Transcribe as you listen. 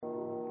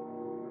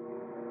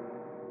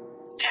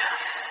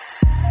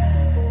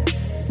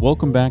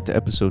Welcome back to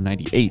episode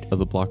 98 of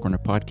the Block Runner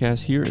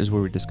podcast. Here is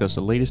where we discuss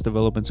the latest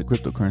developments in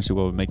cryptocurrency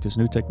while we make this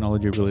new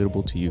technology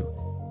relatable to you.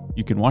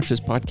 You can watch this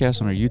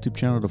podcast on our YouTube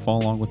channel to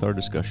follow along with our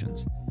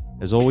discussions.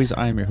 As always,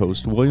 I am your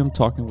host, William,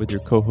 talking with your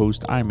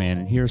co-host, iMan,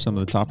 and here are some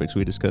of the topics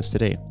we discussed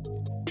today.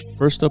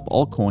 First up,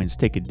 altcoins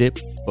take a dip,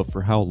 but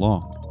for how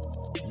long?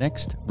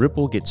 Next,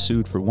 Ripple gets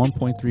sued for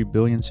 $1.3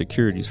 billion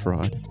securities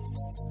fraud.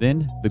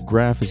 Then, the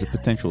graph is a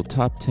potential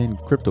top 10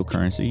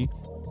 cryptocurrency.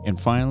 And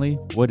finally,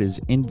 what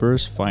is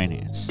inverse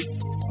finance?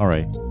 All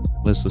right,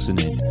 let's listen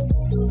in.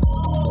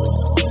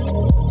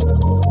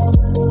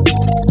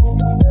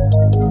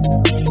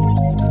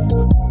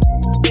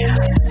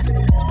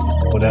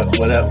 What up?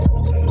 What up?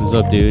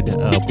 What's up, dude?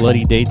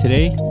 Bloody day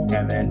today?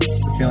 Yeah, man.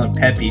 I'm feeling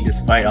peppy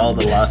despite all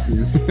the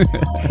losses.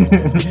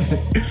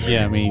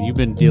 Yeah, I mean, you've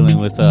been dealing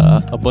with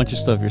a bunch of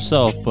stuff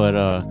yourself, but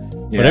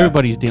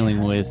everybody's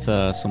dealing with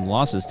some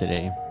losses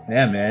today.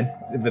 Yeah, man.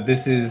 But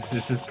this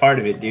is part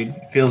of it, dude.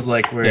 It feels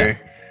like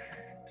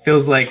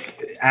feels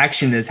like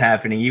action is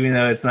happening, even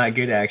though it's not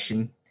good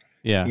action.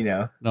 Yeah. You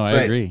know. No,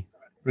 I agree.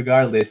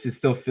 Regardless, it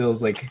still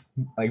feels like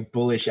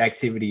bullish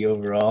activity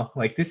overall.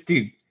 Like this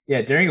dude,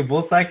 yeah, during a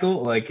bull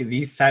cycle, like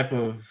these type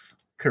of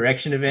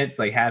correction events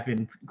like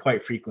happen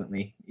quite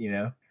frequently, you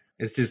know.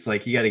 It's just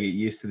like you got to get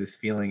used to this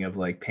feeling of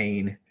like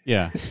pain.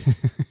 Yeah.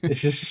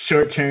 It's just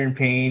short-term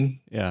pain.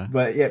 Yeah.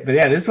 But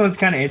this one's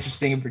kind of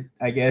interesting,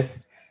 I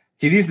guess.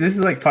 See, this is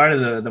like part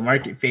of the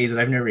market phase that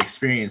I've never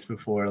experienced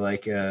before.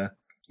 Like, you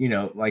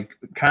know, like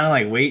kind of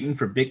like waiting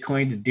for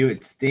Bitcoin to do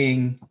its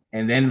thing,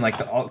 and then like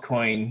the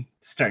altcoin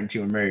starting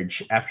to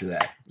emerge after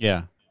that.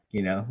 Yeah.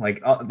 You know,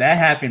 like that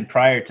happened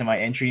prior to my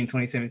entry in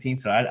 2017,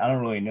 so I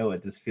don't really know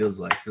what this feels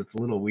like. So it's a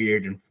little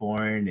weird and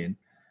foreign, and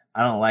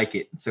I don't like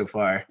it so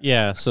far.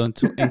 Yeah. So in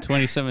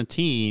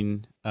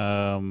 2017,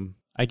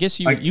 I guess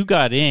you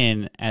got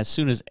in as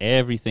soon as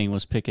everything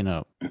was picking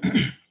up.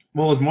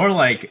 Well, it was more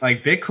like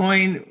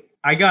Bitcoin.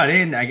 I got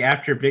in like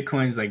after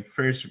Bitcoin's like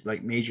first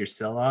like major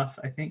sell off,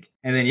 I think,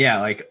 and then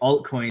like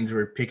altcoins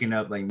were picking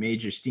up like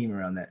major steam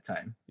around that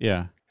time.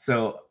 Yeah.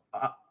 So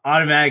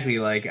automatically,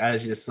 like I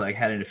was just like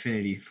had an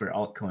affinity for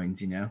altcoins.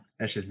 You know,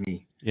 that's just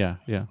me. Yeah.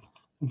 Yeah.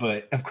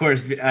 But of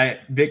course,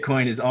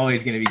 Bitcoin is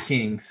always going to be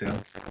king. So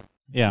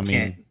yeah, I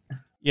mean,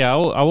 yeah, I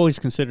always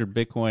considered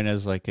Bitcoin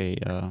as like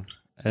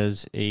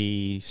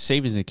a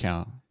savings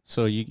account.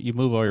 So you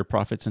move all your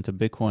profits into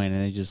Bitcoin and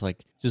then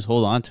just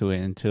hold on to it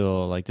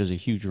until like there's a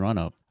huge run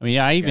up. I mean,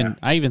 I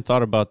even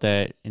thought about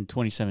that in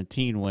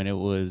 2017 when it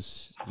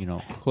was, you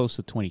know, close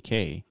to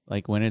 20K.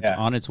 Like when it's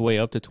on its way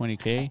up to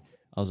 20K,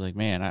 I was like,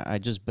 man, I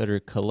just better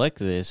collect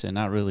this and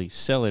not really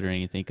sell it or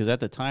anything. Because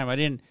at the time I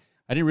didn't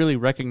really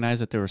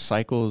recognize that there were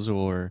cycles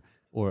or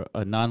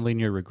a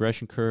nonlinear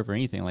regression curve or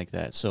anything like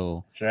that.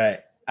 So that's right.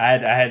 I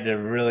had to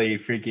really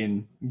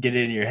freaking get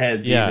it in your head.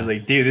 Dude. Yeah. I was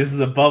like, dude, this is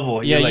a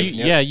bubble. Yeah, like,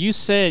 you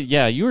said,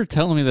 you were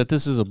telling me that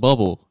this is a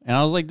bubble. And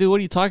I was like, dude, what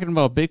are you talking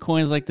about?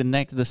 Bitcoin is like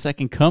the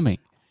second coming.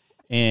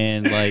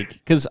 And like,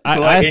 because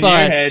I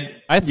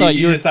thought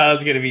you just thought it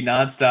was going to be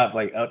nonstop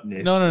like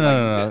upness.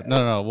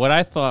 No. What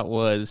I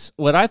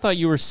thought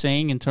you were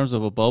saying in terms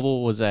of a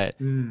bubble was that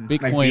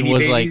Bitcoin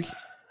was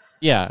babies?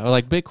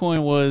 Like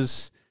Bitcoin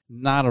was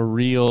not a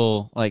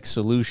real like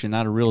solution,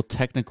 not a real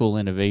technical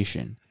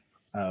innovation.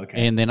 Oh,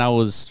 okay. And then I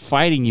was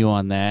fighting you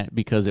on that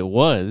because it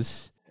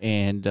was,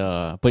 and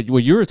but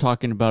what you were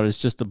talking about is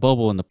just the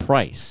bubble in the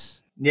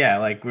price. Yeah,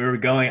 like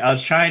I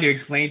was trying to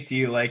explain to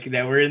you like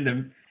that we're in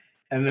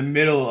the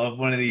middle of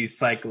one of these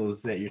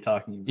cycles that you're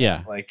talking about.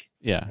 Yeah. Like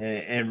yeah.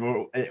 And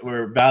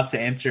we're about to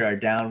enter our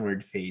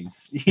downward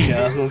phase. You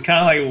know, so it's kind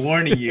of like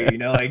warning you. You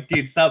know, like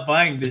dude, stop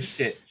buying this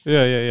shit.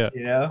 Yeah.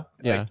 You know,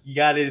 like, you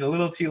got it a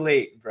little too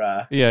late,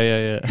 brah.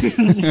 Yeah.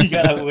 You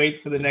gotta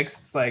wait for the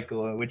next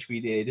cycle, which we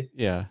did.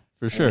 Yeah.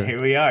 For sure. And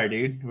here we are,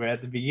 dude. We're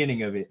at the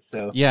beginning of it.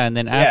 So yeah, and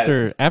then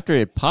after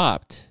it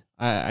popped,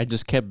 I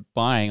just kept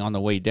buying on the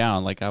way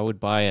down. Like I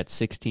would buy at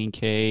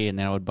 16K, and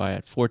then I would buy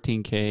at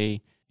 14K,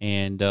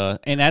 and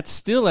that's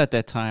still at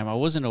that time. I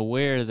wasn't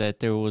aware that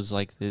there was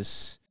like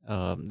this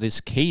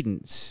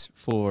cadence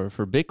for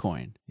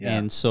Bitcoin,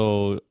 and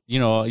so you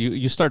know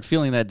you start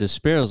feeling that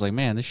despair. I was like,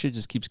 man, this shit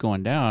just keeps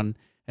going down,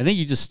 and then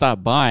you just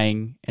stop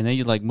buying, and then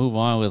you like move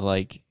on with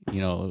like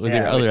with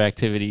your other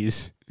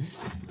activities.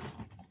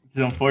 It's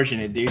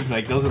unfortunate, dude.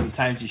 Like those are the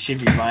times you should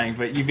be buying,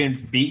 but you've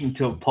been beaten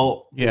to a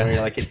pulp. Where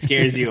like it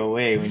scares you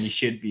away when you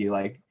should be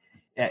like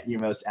at your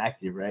most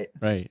active, right?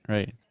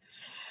 Right.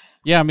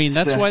 Yeah, I mean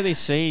that's why they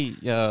say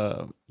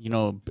the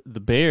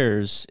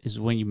bears is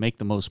when you make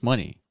the most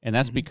money, and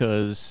that's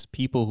because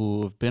people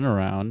who have been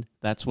around,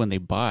 that's when they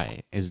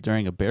buy, is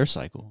during a bear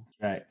cycle.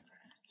 Right.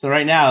 So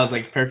right now is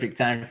like perfect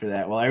time for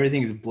that. While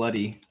everything's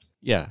bloody.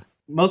 Yeah.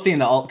 Mostly in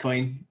the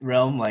altcoin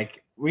realm, like.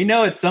 We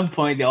know at some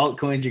point the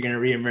altcoins are going to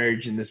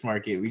reemerge in this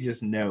market. We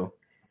just know,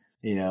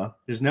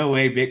 there's no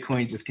way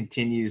Bitcoin just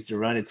continues to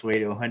run its way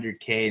to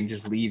 100K and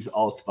just leaves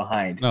alts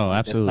behind. No,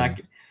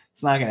 absolutely.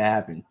 It's not going to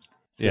happen.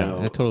 So, yeah,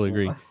 I totally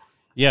agree.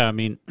 Yeah, I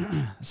mean,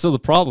 so the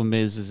problem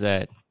is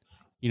that,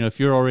 if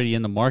you're already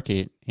in the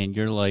market and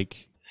you're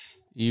like,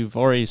 you've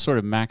already sort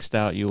of maxed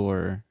out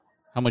your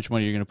how much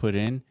money you're going to put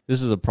in.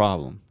 This is a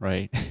problem,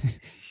 right?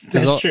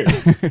 That's true.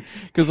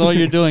 Because all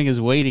you're doing is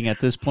waiting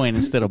at this point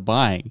instead of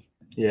buying.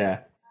 Yeah.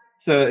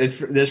 So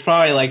there's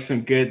probably like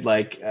some good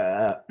like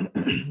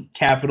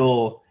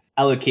capital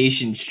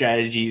allocation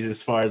strategies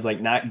as far as like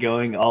not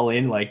going all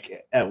in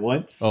like at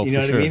once. Oh, You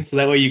know for what sure. I mean? So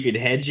that way you could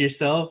hedge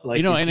yourself like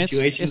in And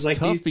situations it's like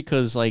tough these.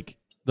 because like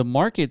the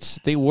markets,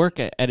 they work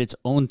at its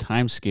own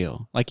time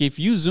scale. Like if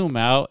you zoom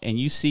out and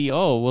you see,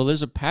 oh, well,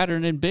 there's a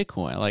pattern in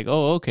Bitcoin. Like,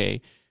 oh,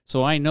 okay.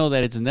 So I know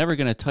that it's never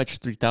going to touch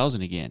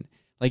 3,000 again.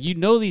 Like, you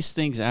know these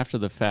things after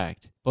the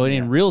fact. But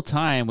in real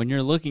time, when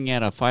you're looking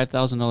at a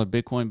 $5,000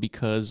 Bitcoin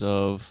because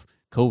of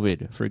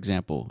COVID, for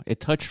example, it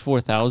touched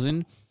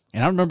 4,000.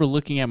 And I remember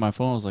looking at my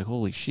phone, I was like,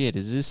 holy shit,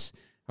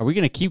 are we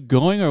going to keep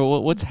going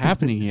or what's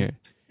happening here?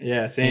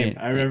 Yeah, same. And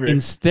I remember.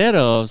 Instead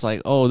of, it's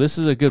like, oh, this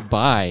is a good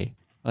buy.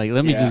 Like,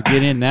 let me just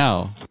get in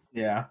now.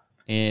 Yeah.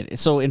 And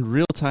so in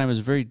real time,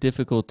 it's very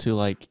difficult to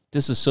like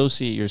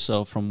disassociate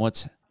yourself from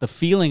the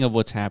feeling of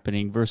what's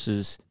happening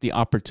versus the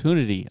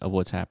opportunity of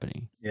what's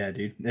happening. Yeah,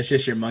 dude. That's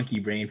just your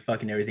monkey brain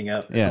fucking everything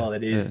up. That's all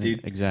it is,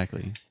 dude.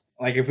 Exactly.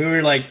 Like if we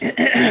were like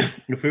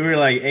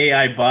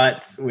AI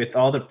bots with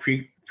all the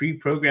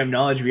pre-programmed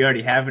knowledge we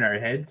already have in our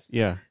heads.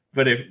 Yeah.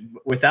 But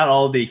without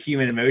all the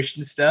human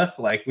emotion stuff,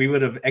 like we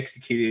would have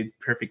executed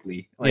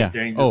perfectly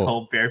during this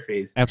whole bear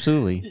phase.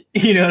 Absolutely.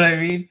 You know what I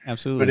mean?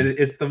 Absolutely. But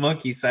it's the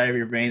monkey side of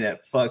your brain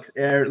that fucks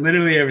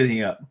literally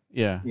everything up.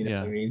 Yeah. You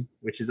know what I mean?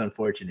 Which is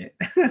unfortunate.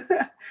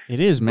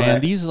 It is, man.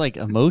 But these like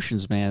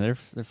emotions, man, they're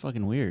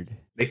fucking weird.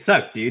 They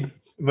suck, dude.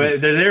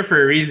 But they're there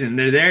for a reason.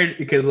 They're there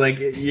because like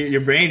your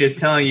brain is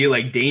telling you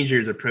like danger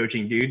is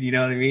approaching, dude. You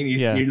know what I mean?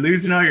 You're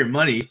losing all your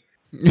money.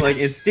 Like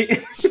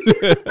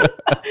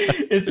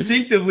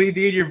instinctively,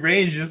 dude, your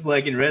brain's just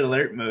like in red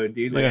alert mode,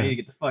 dude. Like I need to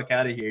get the fuck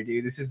out of here,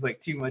 dude. This is like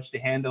too much to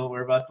handle.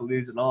 We're about to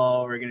lose it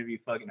all. We're gonna be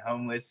fucking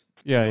homeless.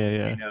 Yeah.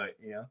 You know it,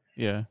 you know?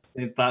 Yeah.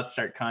 And thoughts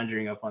start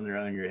conjuring up on their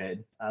own in your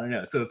head. I don't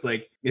know. So it's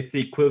like it's the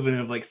equivalent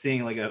of like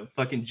seeing like a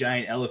fucking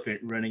giant elephant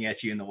running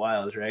at you in the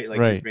wilds, right? Like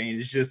your brain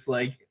is just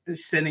like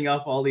sending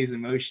off all these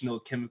emotional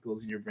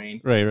chemicals in your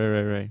brain.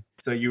 Right.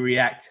 So you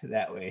react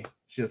that way.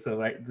 It's just so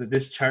like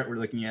this chart we're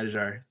looking at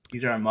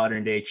these are our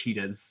modern day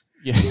cheetahs.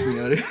 Yeah.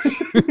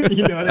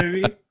 You know what I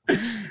mean?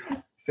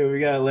 So we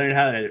gotta learn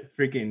how to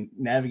freaking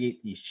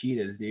navigate these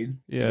cheetahs, dude.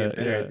 Yeah. To get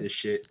better at this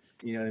shit.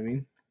 You know what I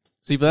mean?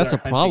 See, but that's the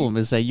problem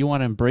is that you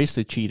want to embrace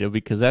the cheetah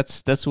because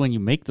that's when you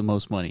make the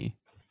most money.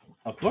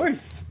 Of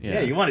course. Yeah,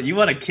 you want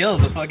to kill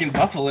the fucking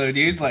buffalo,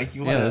 dude. Like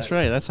you want. Yeah, that's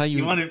right. That's how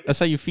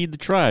you feed the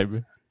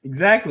tribe.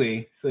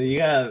 Exactly. So you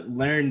gotta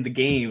learn the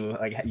game.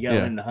 Like you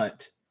gotta learn the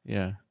hunt.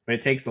 Yeah. But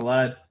it takes a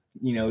lot.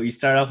 You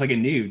start off like a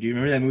noob. Do you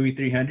remember that movie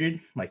 300?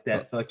 Like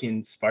that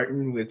fucking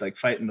Spartan with like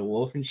fighting the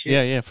wolf and shit.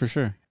 Yeah, for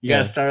sure. You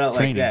gotta start out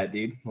like that,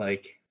 dude.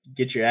 Like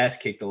get your ass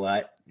kicked a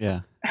lot.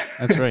 Yeah,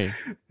 that's right.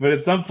 But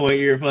at some point,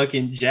 you're a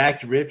fucking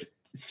jacked, ripped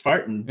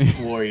Spartan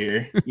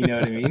warrior. You know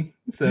what I mean?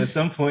 So at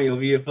some point, you'll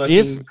be a fucking.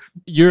 If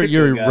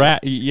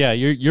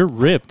you're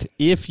ripped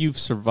if you've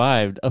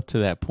survived up to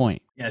that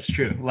point. Yeah, it's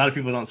true. A lot of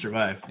people don't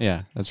survive.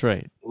 Yeah, that's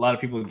right. A lot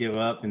of people give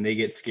up and they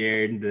get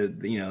scared.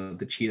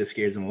 The cheetah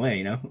scares them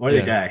away, or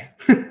they die.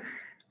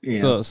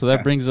 So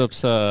that brings up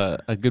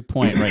a good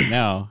point right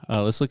now.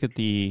 Let's look at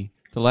the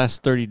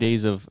last 30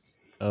 days of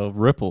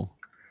Ripple.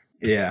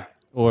 Yeah.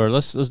 Or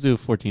let's do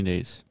 14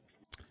 days.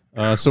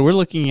 So we're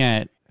looking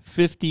at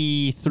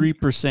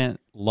 53%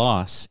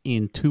 loss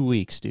in 2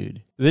 weeks,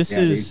 dude. This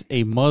is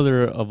a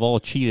mother of all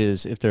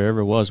cheetahs if there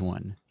ever was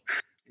one.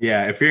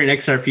 Yeah, if you're an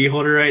XRP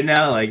holder right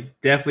now, like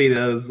definitely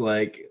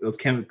those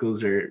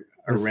chemicals are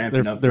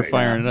ramping up. They're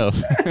firing up.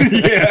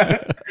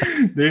 Yeah,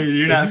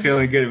 you're not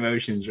feeling good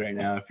emotions right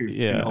now if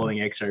you're holding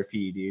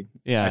XRP, dude.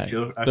 Yeah, I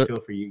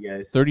feel for you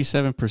guys.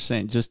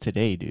 37% just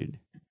today, dude.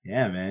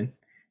 Yeah, man.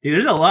 Dude,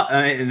 there's a lot,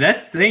 and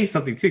that's saying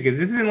something too, because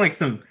this isn't like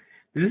some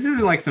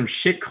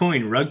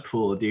shitcoin rug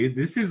pull, dude.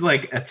 This is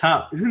like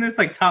isn't this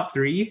like top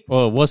 3?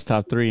 Well, it was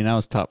top 3, now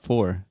it's top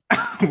 4.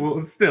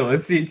 Well, still,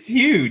 it's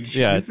huge.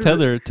 Yeah,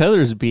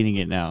 Tether's beating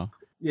it now.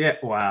 Yeah,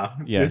 wow.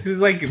 Yeah. This is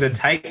like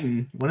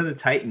one of the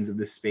titans of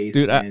this space.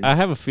 Dude, I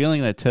have a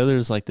feeling that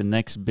Tether's like the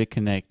next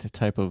BitConnect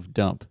type of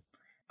dump.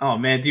 Oh,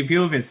 man, dude,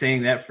 people have been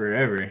saying that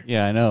forever.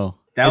 Yeah, I know.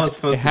 That was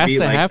supposed to be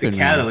like happen, the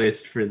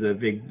catalyst for the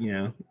big,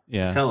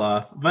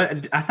 sell-off.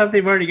 But I thought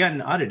they've already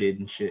gotten audited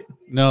and shit.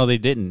 No, they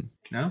didn't.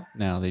 No?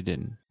 No, they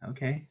didn't.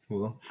 Okay,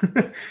 well,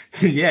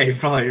 yeah, you're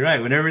probably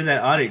right. Whenever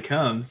that audit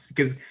comes,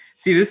 because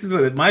see, this is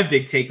what my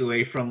big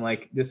takeaway from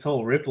like this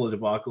whole Ripple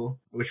debacle,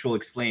 which we'll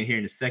explain here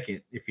in a second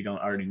if you don't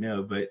already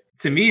know. But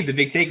to me, the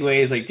big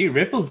takeaway is like, dude,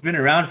 Ripple's been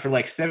around for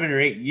like 7 or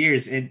 8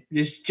 years, and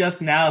it's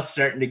just now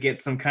starting to get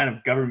some kind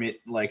of government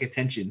like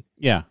attention.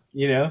 Yeah,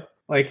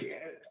 like.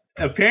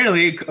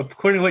 Apparently,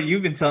 according to what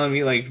you've been telling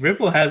me, like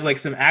Ripple has like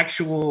some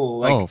actual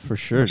like for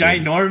sure,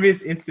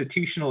 ginormous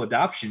institutional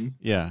adoption.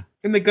 Yeah.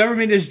 And the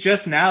government is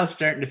just now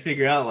starting to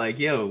figure out like,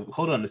 yo,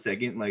 hold on a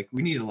second. Like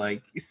we need to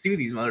like sue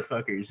these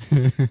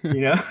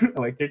motherfuckers,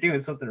 like they're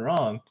doing something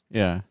wrong.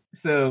 Yeah.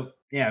 So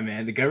Yeah,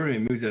 man, the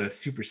government moves at a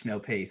super snail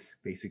pace,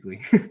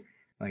 basically.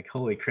 Like,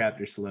 holy crap,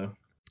 they're slow.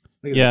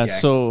 Look at Yeah,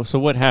 this guy. so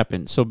what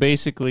happened? So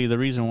basically the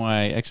reason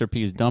why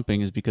XRP is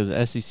dumping is because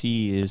SEC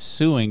is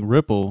suing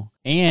Ripple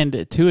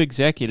and two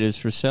executives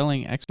for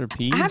selling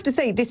XRP. I have to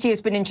say, this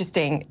year's been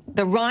interesting.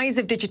 The rise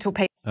of digital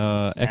payments.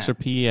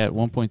 XRP at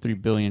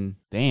 1.3 billion.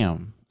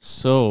 Damn.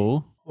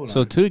 So Hold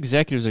on. two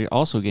executives are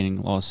also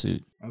getting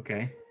lawsuit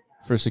Okay.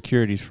 for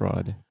securities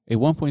fraud. A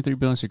 1.3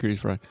 billion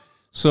securities fraud.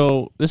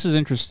 So this is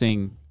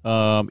interesting.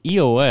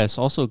 EOS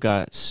also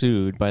got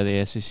sued by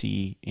the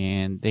SEC,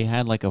 and they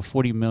had like a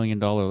 $40 million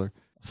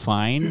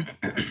fine.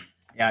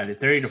 Yeah, the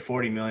 30 to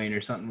 40 million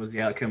or something was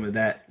the outcome of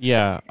that.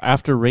 Yeah,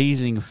 after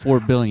raising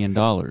 $4 billion.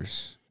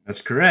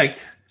 That's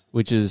correct.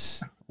 Which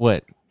is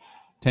what?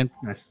 10%?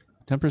 That's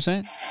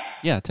 10%?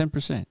 Yeah,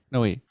 10%.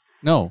 No, wait.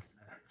 No.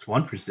 it's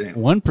 1%.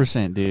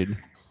 1%, dude.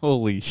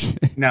 Holy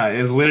shit. No,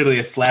 it was literally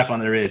a slap on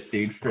the wrist,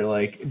 dude. For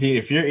like, dude,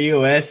 if you're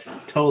EOS,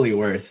 totally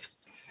worth.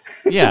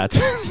 Yeah.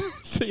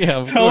 So,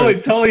 yeah.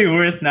 Totally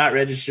worth not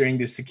registering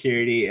this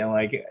security and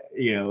like,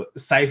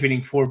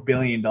 siphoning $4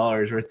 billion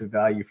worth of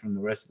value from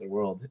the rest of the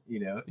world,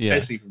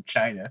 especially from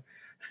China.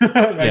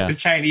 The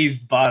Chinese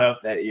bought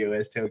up that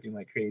EOS token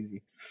like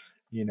crazy,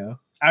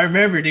 I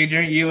remember, dude,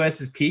 during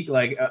EOS's peak,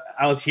 like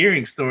I was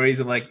hearing stories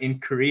of like in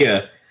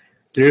Korea,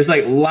 there's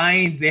like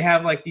lines. They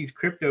have like these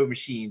crypto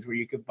machines where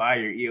you could buy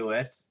your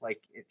EOS like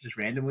just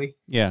randomly.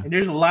 Yeah. And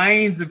there's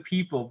lines of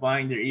people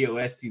buying their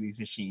EOS through these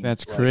machines.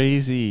 That's like,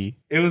 crazy.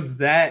 It was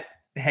that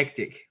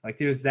hectic. Like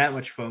there was that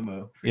much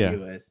FOMO for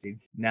EOS, dude.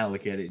 Now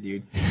look at it,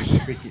 dude.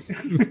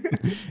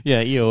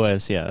 Yeah,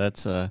 EOS. Yeah,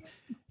 that's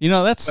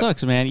that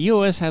sucks, man.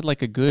 EOS had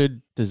like a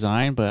good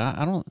design, but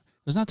I don't.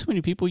 There's not too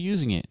many people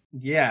using it.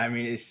 Yeah, I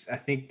mean, I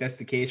think that's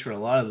the case for a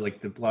lot of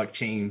like the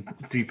blockchain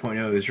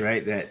 3.0s,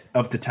 right? That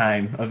of the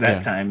time of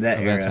that time, that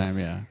era. That time,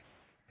 yeah.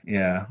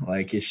 Yeah,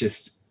 like it's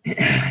just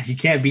you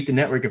can't beat the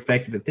network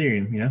effect of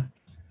Ethereum,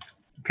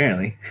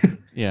 Apparently.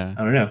 Yeah.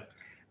 I don't know.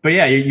 But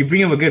yeah, you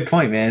bring up a good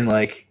point, man.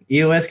 Like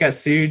EOS got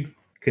sued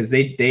because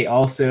they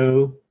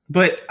also,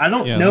 but I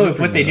don't know if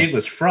what they did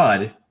was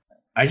fraud.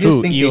 I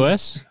just think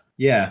EOS?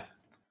 Yeah.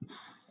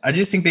 I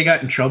just think they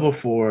got in trouble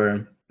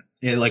for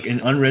like an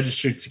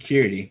unregistered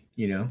security,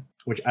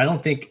 which I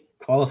don't think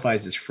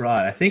qualifies as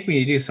fraud. I think when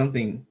you do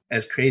something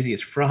as crazy as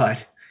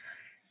fraud,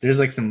 there's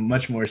like some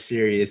much more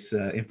serious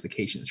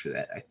implications for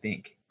that, I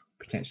think,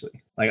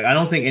 potentially. Like, I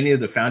don't think any of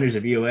the founders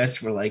of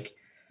EOS were like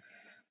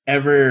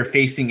ever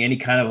facing any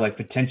kind of like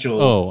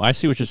potential. Oh, I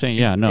see what you're saying.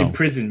 Yeah, no.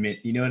 Imprisonment.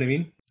 You know what I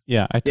mean?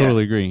 Yeah, I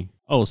totally agree.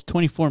 Oh, it's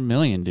 24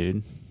 million,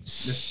 dude.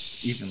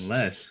 Just even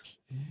less.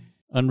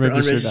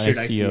 Unregistered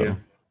ICO.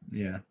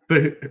 Yeah.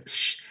 But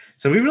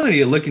so we really need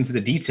to look into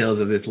the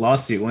details of this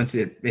lawsuit once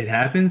it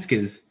happens,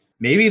 because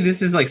maybe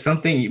this is like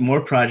something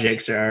more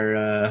projects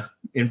are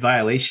in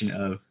violation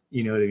of.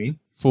 You know what I mean?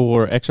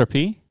 For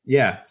XRP?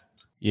 Yeah.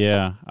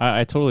 Yeah,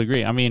 I totally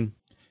agree. I mean,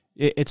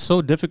 it's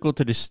so difficult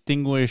to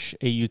distinguish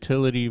a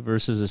utility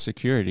versus a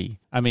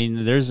security. I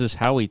mean, there's this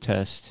Howey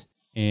test,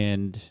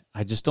 and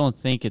I just don't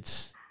think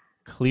it's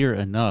clear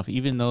enough,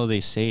 even though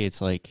they say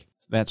it's like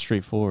that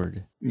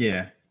straightforward.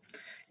 Yeah.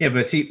 Yeah,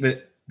 but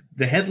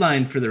the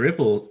headline for the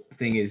Ripple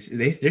thing is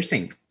they're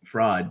saying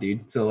fraud,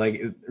 dude. So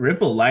like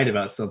Ripple lied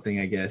about something,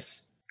 I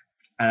guess.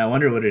 And I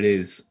wonder what it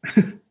is.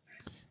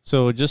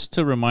 So just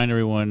to remind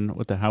everyone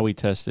what the Howey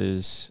test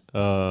is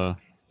a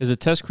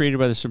test created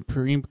by the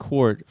Supreme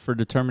Court for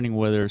determining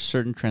whether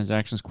certain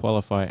transactions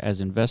qualify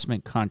as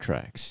investment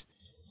contracts.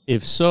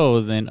 If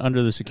so, then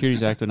under the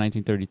Securities Act of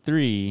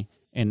 1933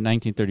 and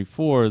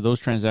 1934, those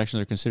transactions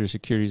are considered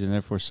securities and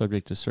therefore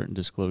subject to certain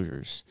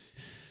disclosures.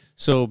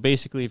 So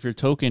basically, if your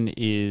token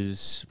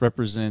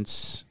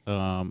represents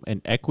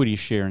an equity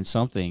share in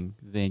something,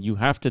 then you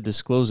have to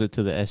disclose it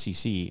to the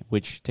SEC,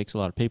 which takes a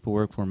lot of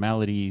paperwork,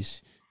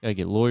 formalities, gotta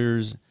get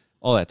lawyers,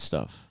 all that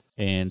stuff.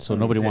 And so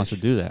nobody wants to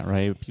do that,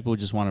 right? People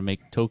just want to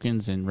make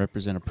tokens and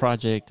represent a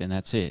project, and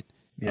that's it.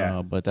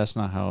 Yeah. But that's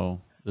not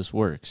how this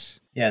works.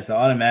 Yeah. So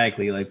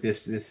automatically, like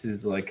this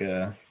is like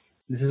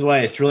this is why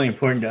it's really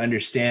important to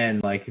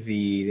understand like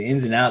the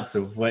ins and outs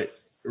of what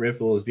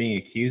Ripple is being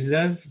accused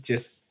of,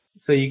 just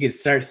so you could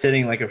start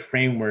setting like a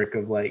framework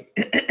of like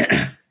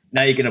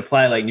now you can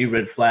apply like new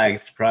red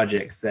flags to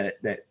projects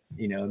that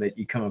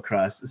you come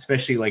across,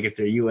 especially like if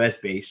they're US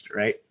based,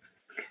 right?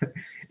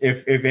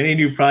 if any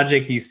new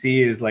project you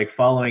see is like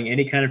following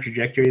any kind of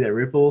trajectory that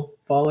Ripple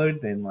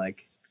followed, then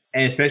like,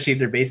 and especially if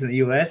they're based in the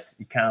US,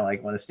 you kind of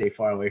like want to stay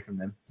far away from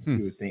them.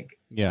 You would think.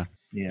 Yeah.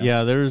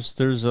 Yeah.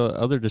 There's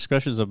other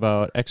discussions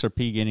about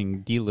XRP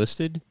getting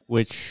delisted,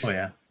 which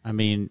I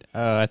mean,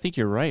 I think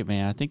you're right,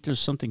 man. I think there's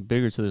something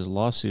bigger to this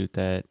lawsuit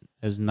that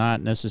is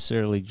not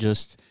necessarily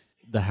just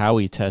the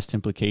Howey test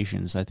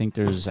implications. I think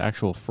there's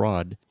actual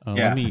fraud.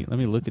 Let me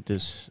look at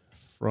this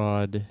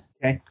fraud.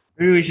 Okay.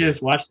 Maybe we should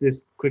just watch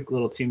this quick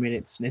little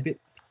 2-minute snippet.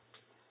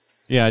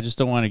 Yeah, I just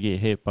don't want to get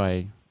hit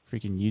by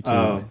freaking YouTube.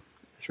 Oh,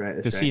 that's right.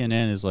 Because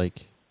CNN is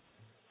like,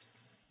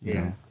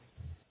 you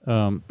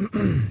know.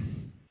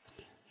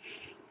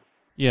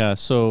 Yeah,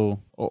 so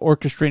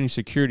orchestrating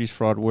securities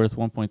fraud worth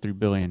 $1.3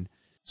 billion.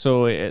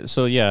 So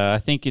yeah, I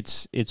think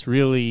it's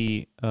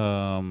really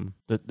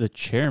the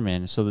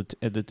chairman, so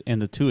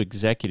the two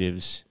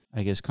executives,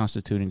 I guess,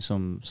 constituting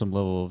some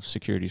level of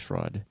securities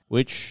fraud,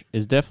 which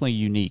is definitely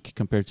unique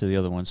compared to the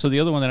other one. So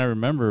the other one that I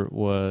remember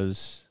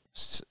was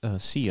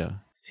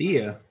SIA.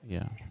 SIA.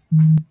 Yeah.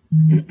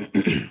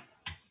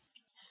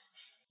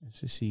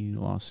 SEC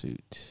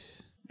lawsuit.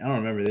 I don't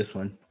remember this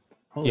one.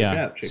 Holy Yeah,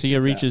 crap! Check SIA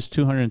this reaches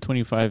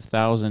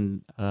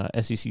 225,000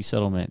 SEC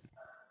settlement.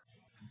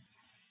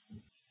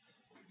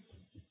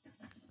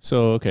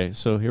 So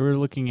here we're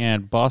looking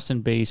at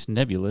Boston-based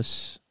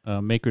Nebulous,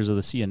 makers of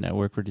the SIA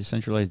network for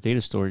decentralized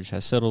data storage,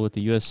 has settled with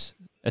the U.S.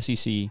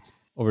 SEC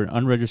over an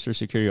unregistered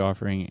security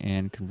offering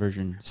and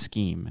conversion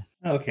scheme.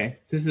 Okay,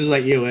 so this is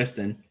like EOS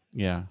then.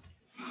 Yeah.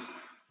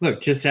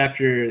 Look, just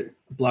after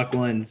Block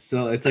 1,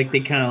 so it's like they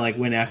kind of like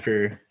went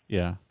after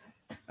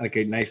like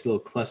a nice little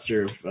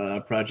cluster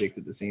of projects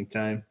at the same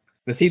time.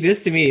 But see,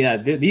 this to me,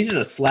 these are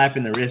the slap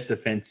in the wrist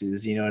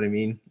offenses. You know what I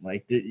mean?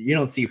 Like you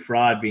don't see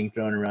fraud being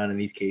thrown around in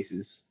these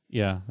cases.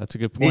 Yeah, that's a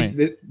good point.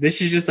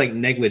 This is just like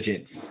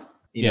negligence.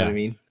 You know what I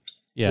mean?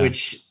 Yeah.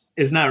 Which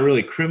is not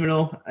really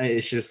criminal.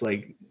 It's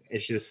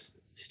just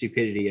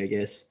stupidity, I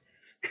guess.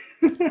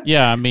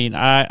 Yeah, I mean,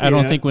 I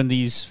don't think when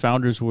these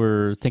founders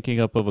were thinking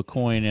up of a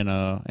coin and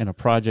a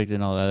project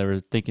and all that, they were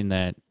thinking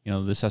that, you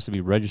know, this has to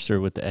be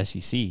registered with the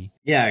SEC.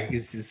 Yeah,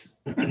 because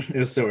it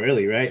was so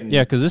early, right? And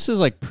yeah, because this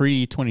is like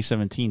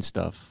pre-2017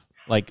 stuff.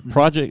 Like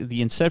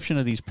the inception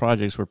of these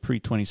projects were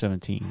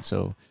pre-2017.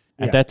 So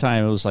at that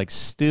time, it was like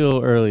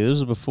still early. This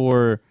was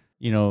before,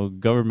 you know,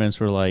 governments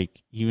were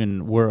like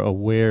were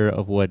aware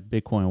of what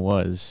Bitcoin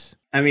was.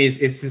 I mean,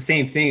 it's the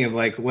same thing of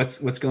like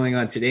what's going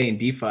on today in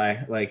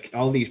DeFi. Like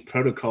all these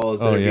protocols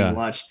that are being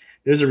launched.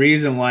 There's a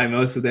reason why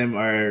most of them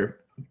are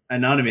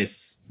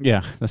anonymous.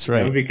 Yeah, that's right.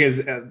 You know,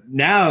 because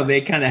now they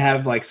kind of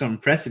have like some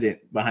precedent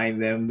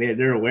behind them.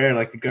 They're aware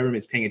like the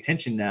government's paying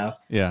attention now.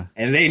 Yeah,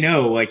 and they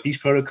know like these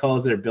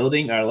protocols they're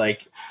building are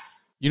like,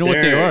 you know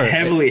what they are,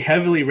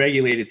 heavily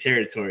regulated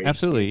territory.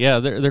 Absolutely, yeah.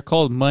 They're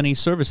called money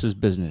services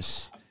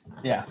business.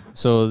 Yeah.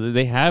 So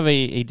they have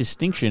a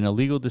distinction, a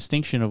legal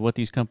distinction of what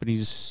these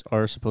companies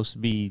are supposed to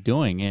be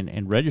doing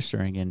and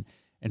registering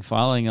and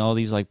filing all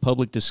these like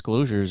public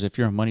disclosures if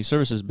you're a money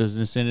services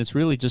business. And it's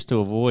really just to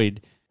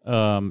avoid,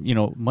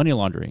 money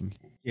laundering.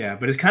 Yeah,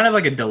 but it's kind of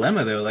like a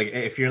dilemma though. Like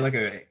if you're like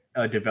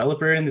a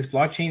developer in this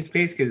blockchain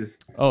space, because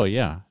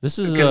this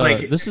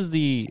is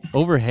the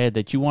overhead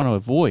that you want to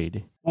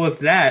avoid. Well,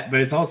 it's that, but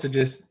it's also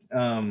just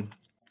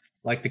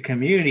like the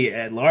community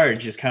at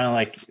large is kind of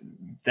like,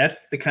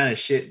 that's the kind of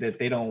shit that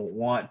they don't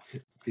want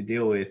to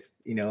deal with,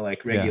 you know,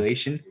 like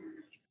regulation. Yeah.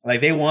 Like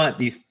they want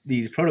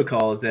these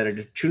protocols that are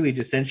just truly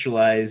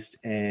decentralized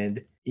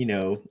and, you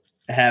know,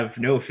 have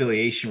no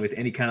affiliation with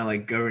any kind of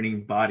like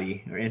governing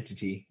body or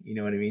entity. You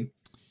know what I mean?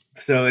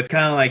 So it's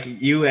kind of like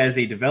you as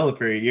a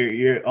developer,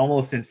 you're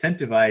almost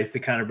incentivized to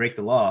kind of break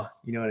the law.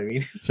 You know what I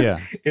mean? Yeah.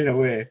 In a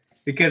way.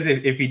 Because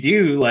if you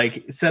do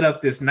like set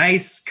up this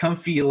nice,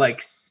 comfy, like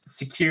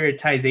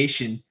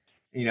securitization,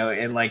 you know,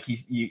 and like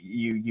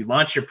you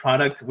launch your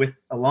product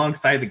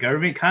alongside the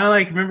government, kind of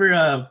like,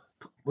 remember,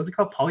 what's it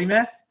called?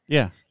 Polymath?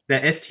 Yeah.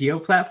 That STO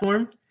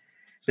platform.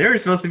 They were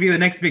supposed to be the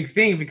next big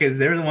thing because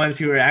they're the ones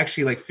who are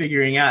actually like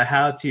figuring out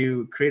how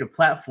to create a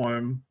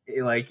platform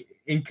like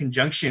in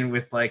conjunction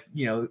with like,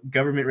 you know,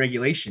 government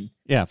regulation.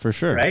 Yeah, for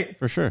sure. Right?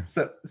 For sure.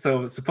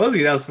 So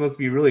supposedly that was supposed to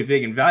be really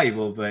big and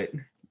valuable, but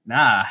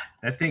nah,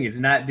 that thing is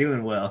not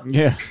doing well.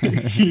 Yeah.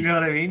 You know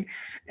what I mean?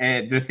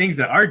 And the things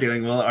that are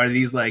doing well are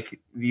these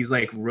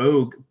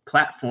rogue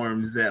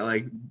platforms that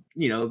like,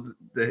 you know,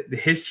 the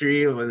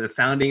history of the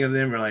founding of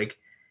them are like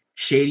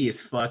shady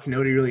as fuck.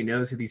 Nobody really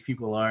knows who these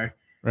people are.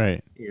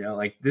 Right. You know,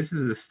 like this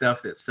is the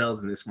stuff that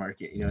sells in this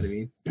market. You know what I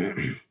mean?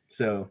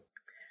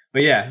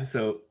 But yeah,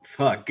 so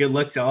fuck. Good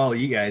luck to all of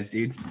you guys,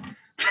 dude.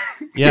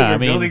 Yeah, I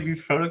mean, building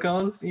these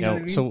protocols. You know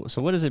what I mean?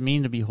 So what does it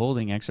mean to be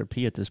holding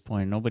XRP at this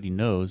point? Nobody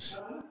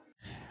knows.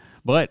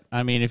 But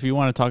I mean, if you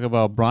want to talk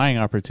about buying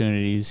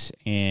opportunities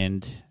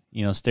and,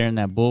 you know, staring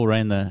that bull right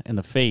in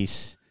the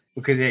face.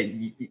 Because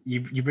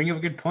you bring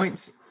up good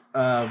points.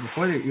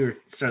 Before you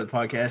started the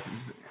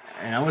podcast,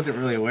 and I wasn't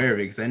really aware of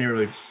it because I never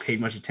really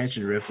paid much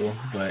attention to Ripple,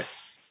 but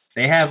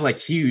they have like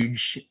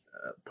huge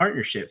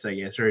partnerships, I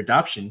guess, or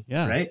adoption,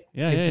 right?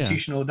 Yeah,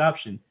 institutional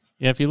adoption.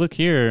 Yeah, if you look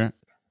here,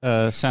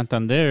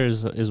 Santander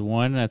is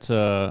one that's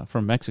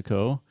from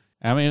Mexico.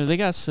 I mean, they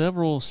got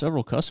several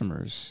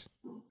customers.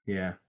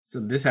 Yeah. So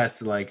this has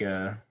to like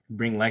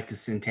bring light to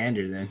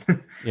Santander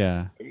then.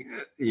 Yeah.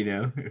 You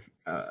know,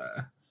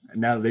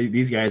 now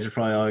these guys are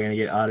probably all going to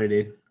get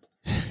audited.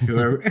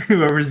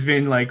 Whoever's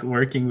been like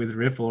working with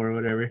Ripple or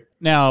whatever.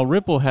 Now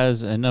Ripple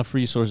has enough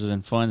resources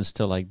and funds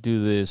to like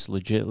do this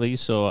legitly.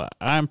 So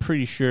I'm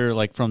pretty sure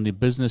like from the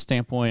business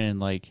standpoint and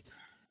like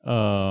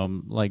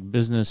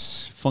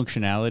business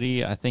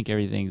functionality, I think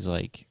everything's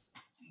like.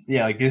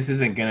 Yeah, like this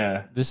isn't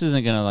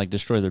gonna like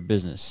destroy their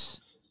business.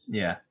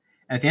 Yeah.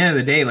 At the end of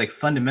the day, like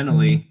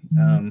fundamentally,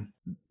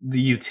 the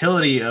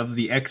utility of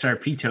the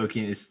XRP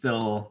token is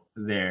still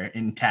there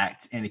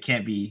intact and it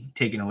can't be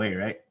taken away,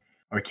 right?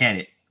 or can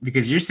it?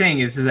 Because you're saying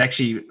this is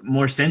actually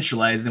more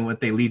centralized than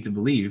what they lead to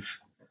believe.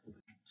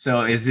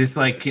 So is this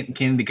like,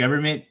 can the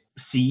government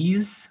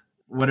seize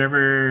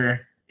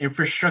whatever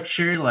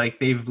infrastructure like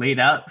they've laid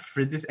out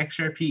for this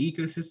XRP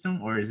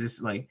ecosystem, or is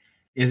this like,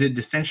 is it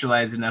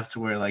decentralized enough to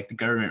where like the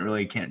government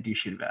really can't do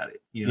shit about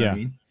it? You know what I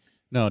mean?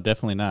 No,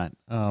 definitely not.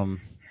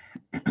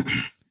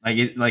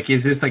 Like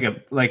is this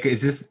like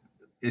is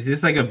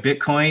this like a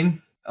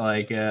Bitcoin?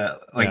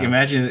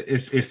 Imagine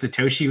if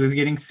Satoshi was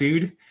getting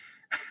sued.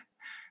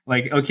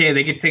 Like, okay,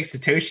 they could take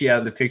Satoshi out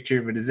of the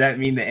picture, but does that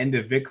mean the end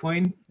of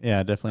Bitcoin?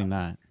 Yeah, definitely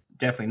not.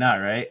 Definitely not,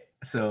 right?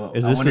 So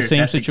is this the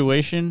same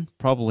situation?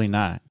 Probably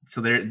not.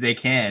 So they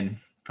can,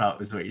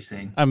 probably is what you're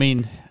saying. I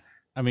mean,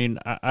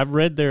 I've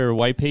read their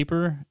white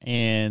paper,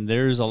 and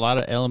there's a lot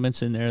of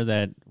elements in there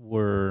that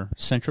were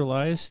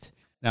centralized.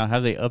 Now,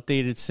 have they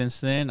updated since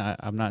then?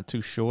 I'm not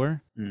too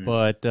sure,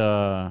 but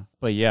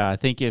yeah, I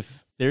think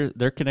if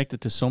they're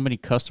connected to so many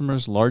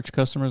customers, large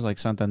customers like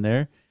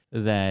Santander,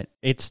 that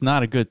it's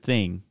not a good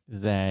thing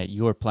that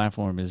your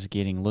platform is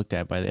getting looked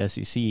at by the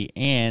SEC,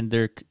 and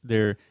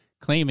they're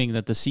claiming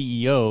that the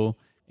CEO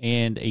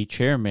and a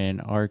chairman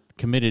are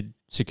committed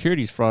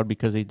securities fraud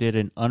because they did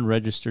an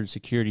unregistered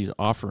securities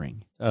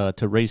offering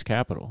to raise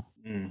capital.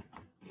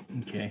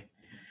 Okay.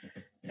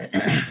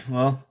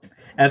 Well,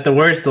 at the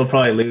worst, they'll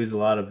probably lose a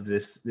lot of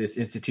this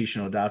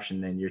institutional adoption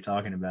then you're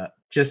talking about.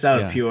 Just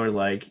out of pure,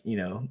 like, you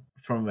know,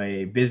 from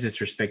a business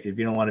perspective,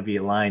 you don't want to be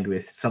aligned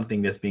with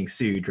something that's being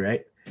sued,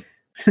 right?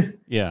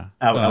 Yeah.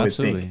 I would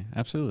absolutely. think.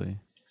 Absolutely.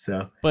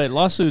 So, but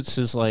lawsuits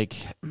is like,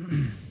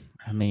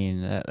 I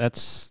mean,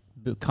 that's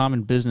the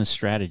common business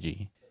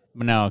strategy.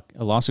 But now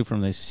a lawsuit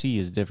from the SEC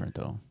is different,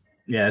 though.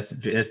 Yeah, it's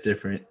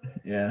different.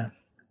 Yeah.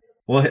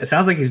 Well, it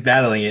sounds like he's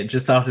battling it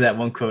just off of that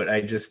one quote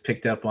I just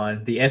picked up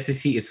on. The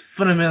SEC is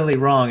fundamentally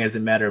wrong as a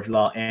matter of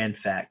law and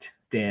fact.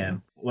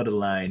 Damn, what a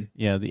line.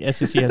 Yeah, the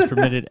SEC has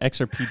permitted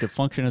XRP to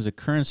function as a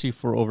currency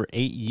for over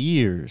 8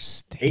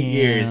 years. Damn, 8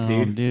 years,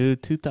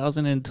 dude.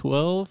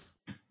 2012?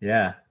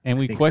 Yeah. And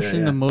we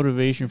question the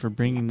motivation for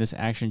bringing this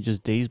action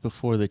just days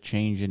before the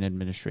change in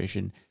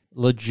administration.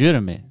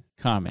 Legitimate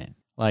comment.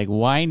 Like,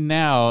 why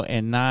now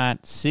and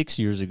not 6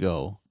 years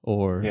ago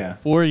or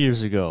 4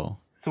 years ago?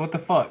 So what the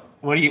fuck?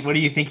 What do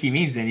you think he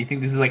means then? You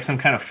think this is like some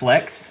kind of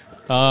flex?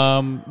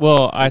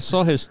 Well, I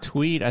saw his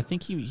tweet. I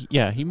think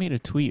he made a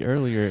tweet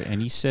earlier,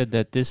 and he said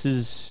that this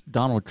is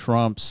Donald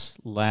Trump's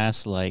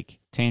last like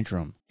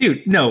tantrum.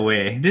 Dude, no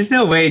way. There's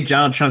no way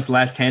Donald Trump's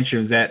last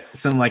tantrum is at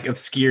some like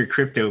obscure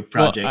crypto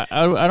project.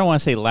 Well, I don't want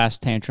to say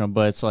last tantrum,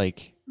 but it's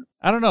like,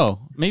 I don't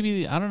know.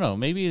 Maybe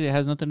it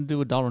has nothing to do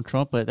with Donald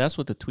Trump, but that's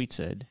what the tweet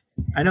said.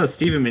 I know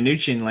Steven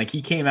Mnuchin, like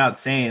he came out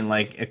saying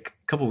like a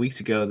couple weeks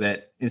ago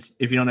that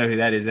if you don't know who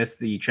that is, that's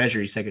the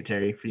Treasury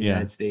Secretary for the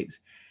United States.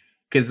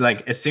 Because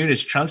like as soon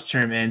as Trump's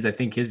term ends, I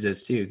think his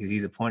does too, because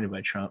he's appointed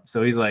by Trump.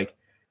 So he's like,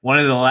 one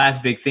of the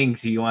last big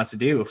things he wants to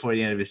do before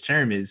the end of his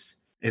term is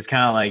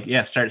kind of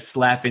like, start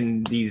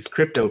slapping these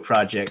crypto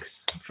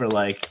projects for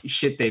like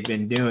shit they've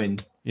been doing.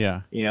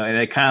 Yeah. You know, and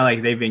they kind of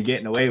like they've been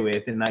getting away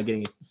with and not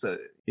getting. So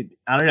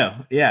I don't know.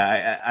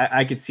 Yeah,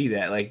 I could see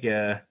that. Like,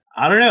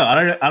 I don't know.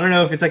 I don't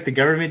know if it's like the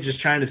government just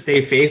trying to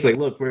save face. Like,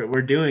 look,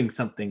 we're doing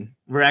something.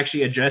 We're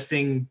actually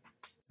addressing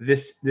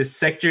this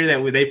sector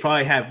that they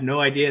probably have no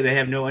idea. They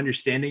have no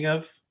understanding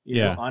of.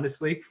 You know,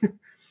 honestly.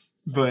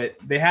 But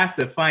they have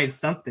to find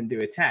something to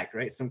attack,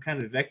 right? Some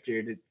kind of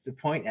vector to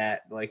point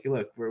at. Like,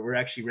 look, we're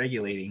actually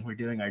regulating. We're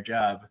doing our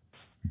job,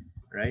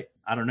 right?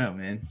 I don't know,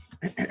 man.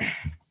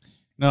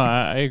 No,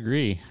 I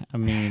agree. I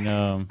mean,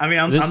 I'm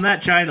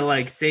not trying to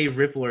like save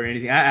Ripple or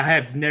anything. I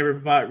have never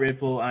bought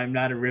Ripple. I'm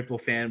not a Ripple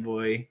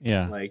fanboy.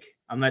 Yeah. Like,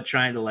 I'm not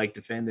trying to like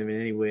defend them in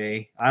any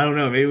way. I don't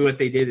know. Maybe what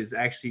they did is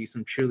actually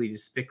some truly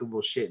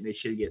despicable shit, and they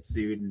should get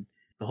sued, and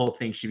the whole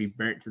thing should be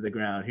burnt to the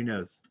ground. Who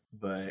knows?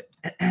 But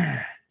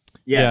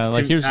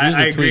like here's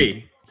I the tweet.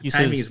 Agree. He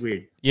Timing says, is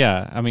weird.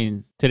 Yeah, I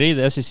mean, today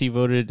the SEC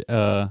voted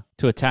to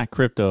attack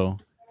crypto.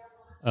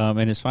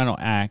 And his final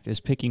act is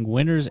picking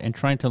winners and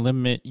trying to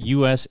limit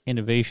U.S.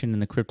 innovation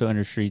in the crypto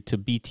industry to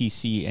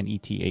BTC and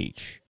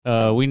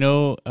ETH. We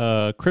know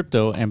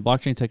crypto and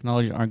blockchain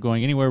technology aren't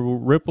going anywhere.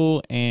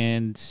 Ripple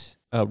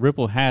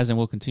has and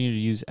will continue to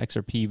use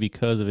XRP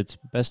because of its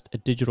best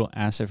digital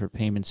asset for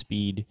payment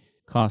speed,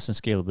 cost, and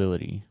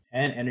scalability.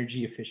 And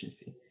energy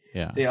efficiency.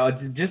 Yeah. So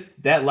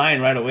just that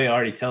line right away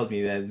already tells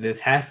me that this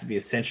has to be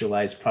a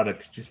centralized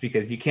product just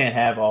because you can't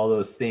have all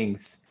those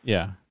things.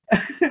 Yeah.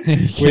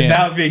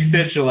 Without being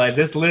centralized.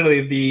 That's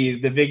literally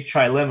the big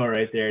trilemma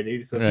right there,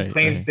 dude. So if he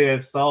claims to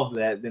have solved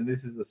that, then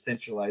this is a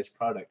centralized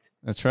product.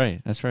 That's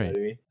right.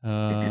 You know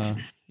what I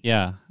mean?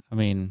 Yeah. I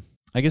mean,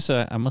 I guess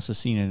I must have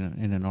seen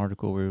it in an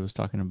article where it was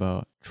talking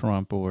about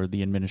Trump or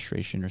the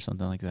administration or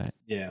something like that.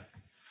 Yeah.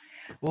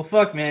 Well,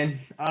 fuck, man.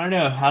 I don't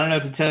know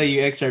what to tell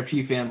you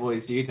XRP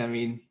fanboys, dude. I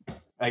mean,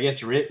 I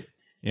guess RIP.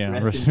 Yeah,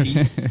 rest in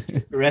peace.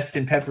 Rest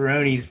in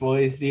pepperonis,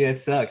 boys. Dude, that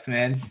sucks,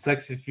 man. It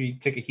sucks if you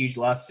took a huge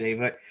loss today.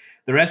 But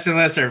the rest of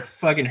us are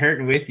fucking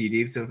hurting with you,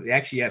 dude. So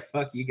actually, yeah,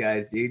 fuck you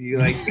guys, dude. You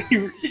like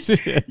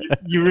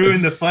you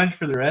ruined the fun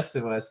for the rest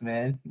of us,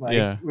 man.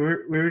 Like we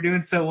were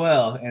doing so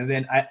well, and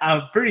then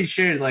I'm pretty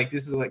sure like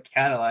this is what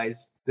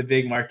catalyzed the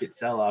big market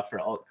sell off for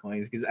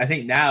altcoins, because I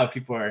think now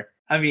people are,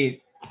 I mean,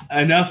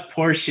 enough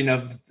portion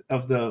of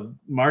the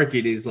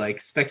market is like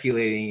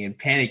speculating and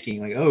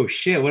panicking, like, oh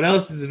shit, what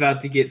else is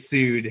about to get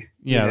sued?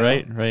 Yeah,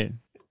 right.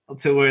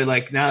 To where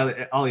like now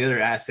all the other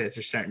assets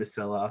are starting to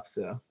sell off.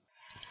 So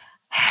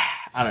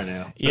I don't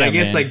know, but I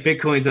guess like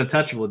Bitcoin's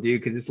untouchable,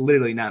 dude, because it's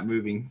literally not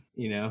moving.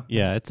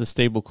 Yeah, it's a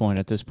stable coin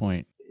at this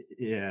point.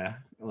 Yeah,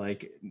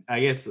 like I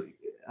guess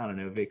I don't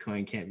know,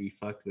 Bitcoin can't be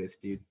fucked with,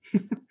 dude.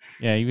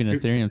 Yeah, even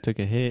Ethereum took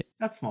a hit.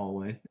 That small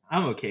one,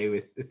 I'm okay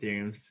with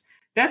Ethereum's.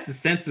 That's a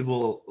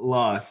sensible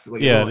loss.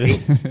 Like, yeah, but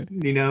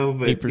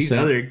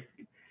 8%.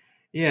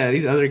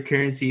 These other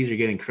currencies are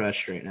getting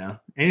crushed right now.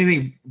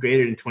 Anything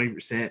greater than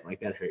 20%, like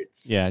that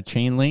hurts. Yeah,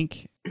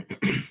 Chainlink.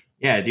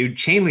 Yeah, dude,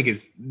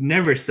 Chainlink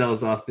never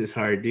sells off this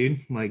hard, dude.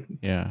 Like,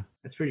 yeah,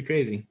 that's pretty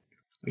crazy.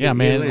 Yeah,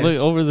 man. Look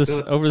over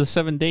the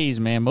 7 days,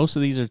 man. Most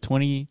of these are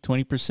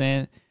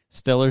 20%.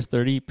 Stellar's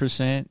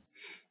 30%.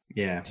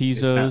 Yeah.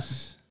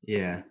 Tezos.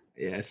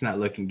 It's not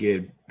looking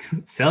good.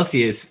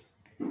 Celsius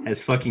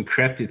has fucking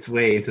crept its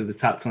way into the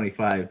top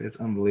 25. It's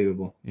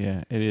unbelievable.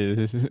 Yeah, it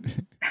is.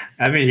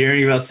 I've been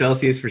hearing about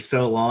Celsius for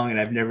so long, and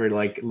I've never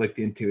like looked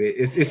into it.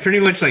 It's pretty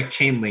much like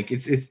Chainlink.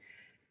 It's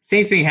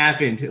same thing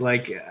happened.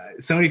 Like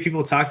so many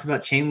people talked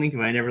about Chainlink,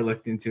 but I never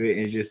looked into it,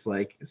 and it just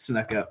like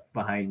snuck up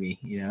behind me.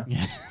 Yeah.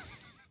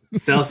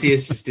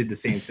 Celsius just did the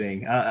same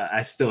thing.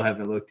 I still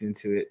haven't looked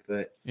into it,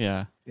 but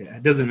yeah,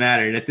 it doesn't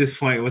matter. And at this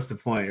point, what's the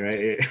point,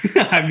 right?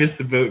 I missed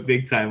the boat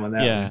big time on that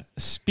one. Yeah.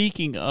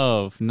 Speaking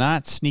of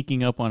not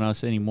sneaking up on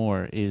us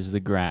anymore is the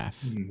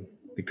graph.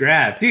 The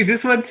graph. Dude,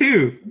 this one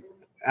too.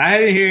 I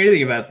didn't hear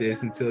anything about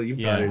this until you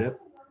brought it up.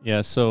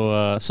 Yeah,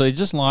 so it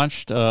just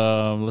launched,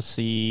 let's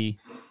see,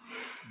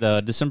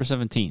 the December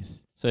 17th.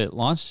 So it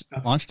launched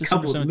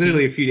December 17th.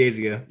 Literally a few days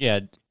ago.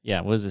 Yeah.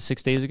 What was it,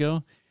 6 days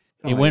ago?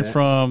 It went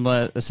from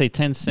let's say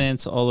 10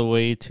 cents all the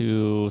way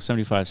to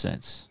 75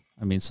 cents.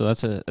 I mean, so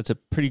that's a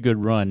pretty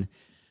good run,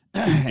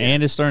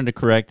 and it's starting to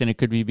correct. And it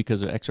could be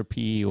because of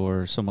XRP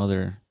or some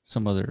other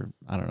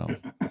I don't know,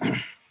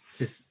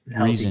 just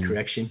healthy reason.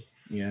 Correction.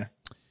 Yeah.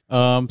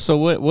 So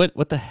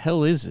what the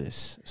hell is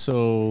this?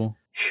 So.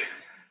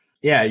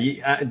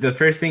 Yeah, the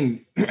first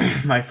thing,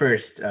 my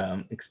first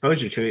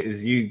exposure to it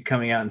is you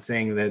coming out and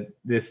saying that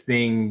this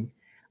thing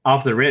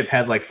off the rip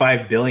had like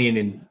 5 billion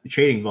in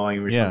trading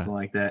volume or something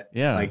like that.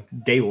 Yeah. Like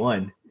day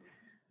one.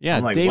 Yeah.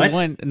 Like,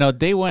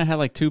 day one had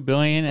like 2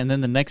 billion, and then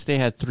the next day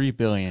had 3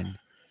 billion.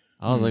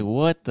 I was like,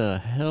 what the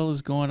hell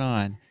is going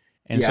on?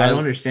 And so I don't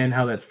understand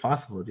how that's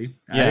possible, dude.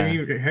 I haven't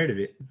even heard of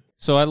it.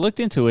 So I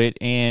looked into it,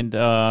 and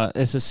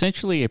it's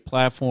essentially a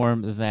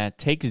platform that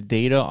takes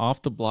data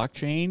off the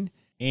blockchain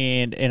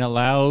and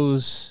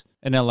allows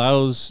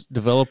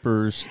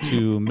developers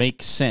to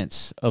make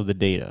sense of the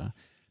data.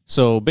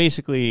 So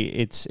basically,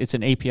 it's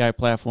an API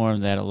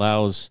platform that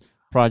allows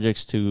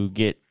projects to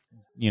get,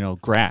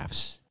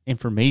 graphs,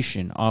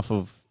 information off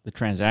of the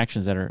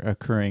transactions that are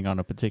occurring on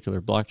a particular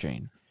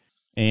blockchain.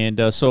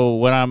 And so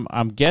what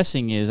I'm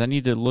guessing is I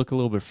need to look a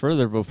little bit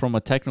further, but from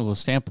a technical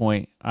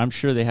standpoint, I'm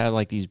sure they have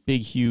like these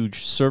big,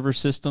 huge server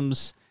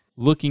systems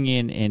looking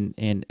in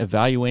and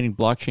evaluating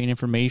blockchain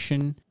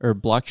information or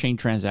blockchain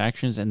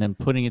transactions, and then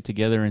putting it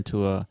together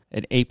into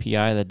an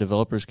API that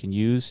developers can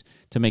use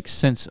to make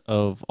sense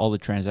of all the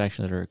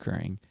transactions that are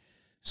occurring.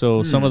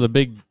 So some of the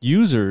big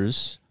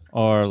users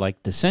are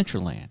like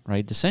Decentraland,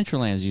 right?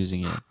 Decentraland's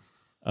using it.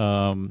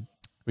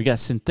 We got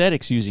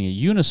Synthetics using it,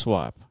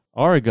 Uniswap,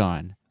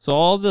 Oregon. So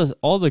all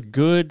the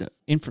good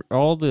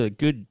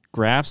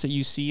graphs that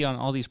you see on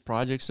all these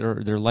projects,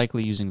 they're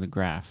likely using the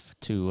graph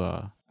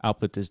to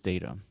output this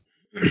data.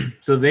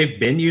 So they've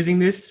been using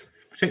this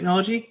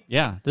technology?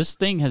 Yeah, this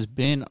thing has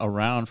been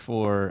around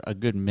for a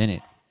good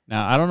minute.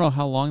 Now, I don't know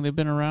how long they've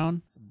been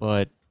around,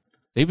 but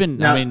they've been,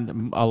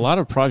 a lot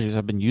of projects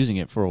have been using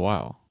it for a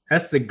while.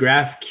 That's the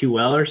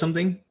GraphQL or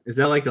something? Is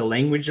that like the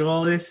language of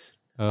all this?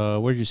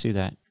 Where'd you see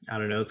that? I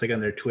don't know. It's like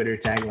on their Twitter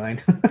tagline.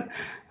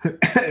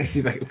 Let's see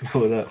if I can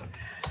pull it up.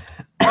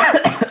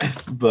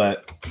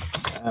 But...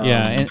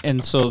 yeah,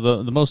 and so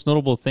the most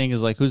notable thing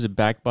is like, who's it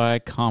backed by?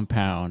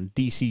 Compound,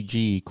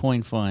 DCG,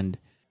 CoinFund.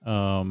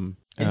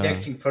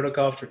 Indexing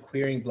protocol for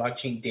querying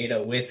blockchain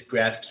data with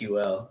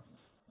GraphQL.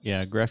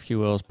 Yeah,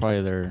 GraphQL is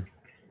probably their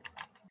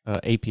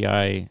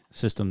API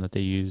system that they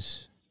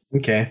use.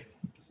 Okay,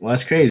 well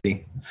that's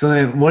crazy. So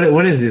then,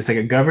 what is this? Like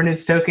a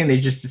governance token? They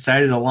just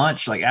decided to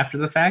launch like after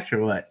the fact,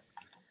 or what?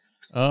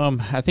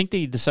 I think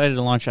they decided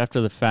to launch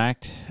after the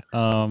fact.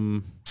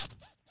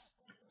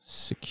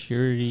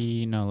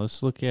 Security. No,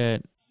 let's look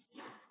at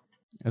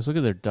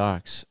their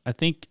docs. I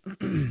think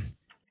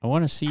I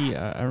want to see.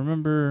 I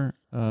remember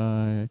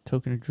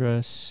token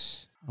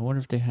address. I wonder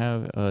if they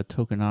have a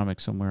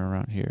tokenomics somewhere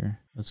around here.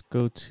 Let's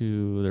go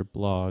to their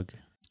blog.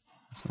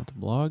 That's not the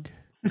blog.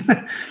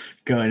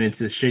 Going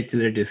into straight to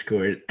their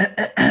Discord.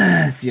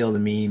 See all the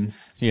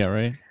memes. Yeah,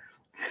 right.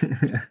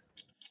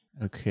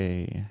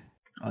 Okay.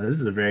 Oh, this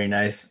is a very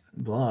nice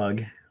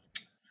blog.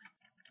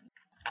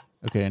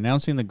 Okay,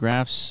 announcing the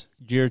graph's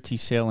GRT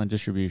sale and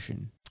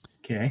distribution.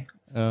 Okay.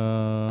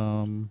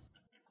 Um,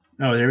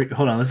 Oh,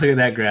 hold on. Let's look at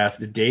that graph.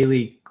 The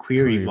daily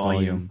query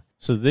volume.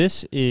 So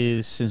this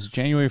is since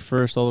January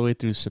 1st all the way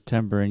through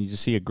September, and you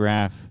just see a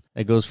graph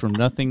that goes from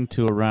nothing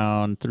to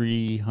around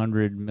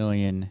 300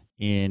 million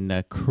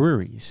in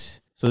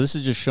queries. So this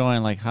is just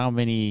showing like how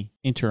many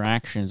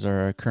interactions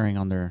are occurring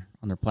on their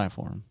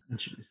platform.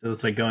 So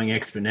it's like going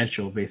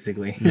exponential,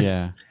 basically.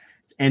 Yeah.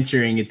 It's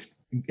entering its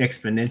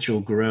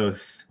exponential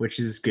growth, which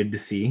is good to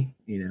see,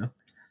 you know.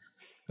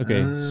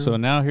 Okay, so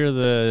now here are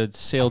the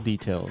sale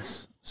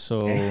details. So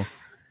Okay.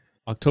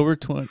 October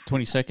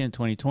 22nd,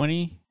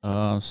 2020.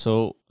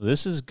 So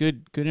this is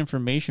good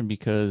information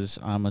because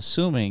I'm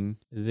assuming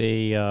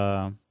they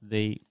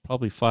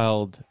probably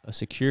filed a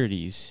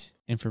securities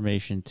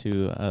information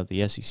to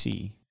the SEC.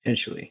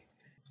 Essentially.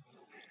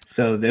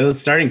 So the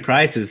starting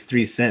price is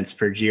 3 cents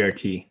per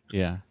GRT.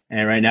 Yeah.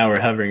 And right now we're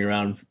hovering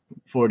around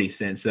 40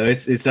 cents. So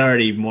it's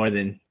already more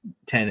than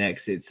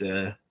 10x its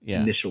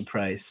initial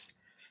price,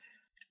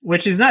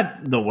 which is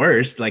not the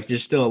worst. Like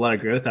there's still a lot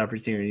of growth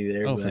opportunity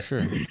there. Oh, but...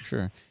 for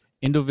sure.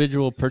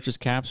 Individual purchase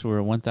caps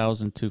were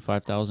 1,000 to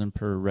 5,000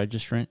 per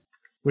registrant.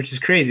 Which is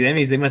crazy. That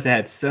means they must have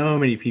had so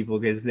many people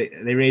because they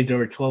raised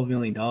over $12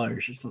 million or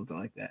something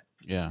like that.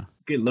 Yeah.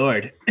 Good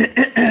Lord.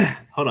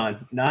 Hold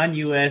on.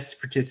 Non-U.S.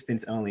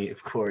 participants only,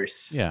 of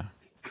course. Yeah.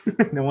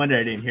 No wonder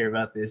I didn't hear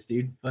about this,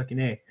 dude.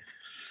 Fucking A.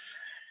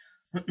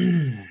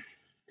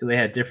 So they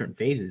had different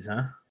phases,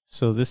 huh?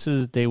 So this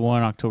is day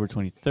 1, October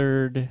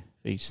 23rd.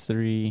 Phase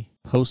 3,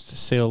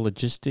 post-sale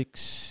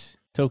logistics,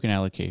 token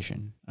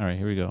allocation. All right,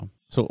 here we go.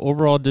 So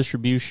overall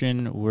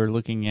distribution, we're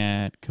looking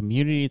at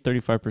community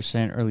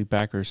 35%, early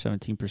backers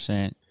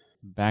 17%,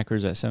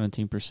 backers at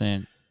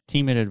 17%,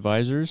 team and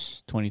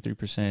advisors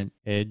 23%,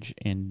 edge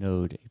and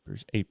node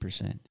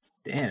 8%.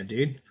 Damn,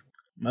 dude.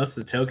 Most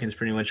of the tokens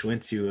pretty much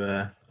went to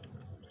the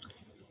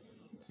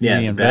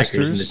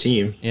backers and the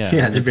team.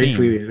 Yeah, they're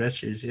basically the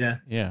investors.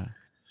 Yeah.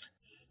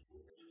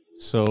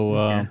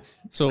 So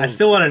so I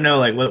still want to know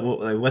like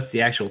what's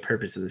the actual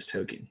purpose of this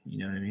token? You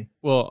know what I mean?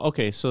 Well,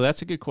 okay, so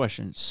that's a good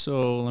question.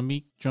 So let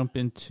me jump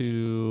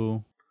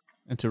into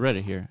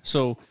Reddit here.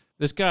 So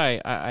this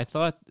guy, I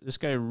thought this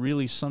guy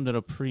really summed it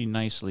up pretty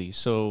nicely.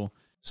 So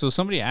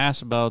somebody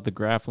asked about the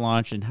graph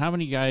launch and how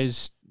many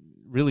guys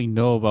really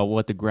know about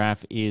what the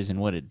graph is and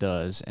what it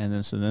does. And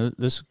then so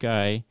this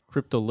guy,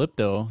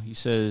 Cryptolipto, he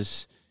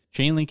says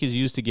Chainlink is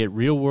used to get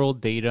real world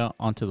data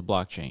onto the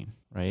blockchain.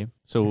 Right,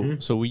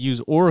 so we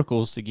use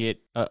oracles to get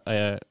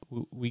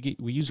we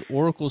use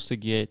oracles to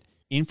get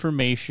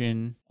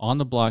information on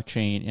the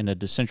blockchain in a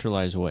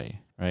decentralized way.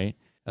 Right,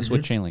 that's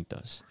what Chainlink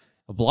does.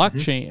 A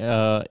blockchain,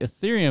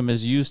 Ethereum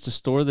is used to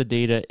store the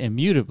data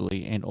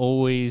immutably and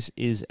always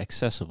is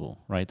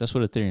accessible. Right, that's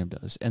what Ethereum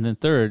does. And then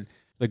third,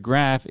 the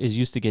graph is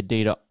used to get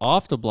data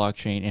off the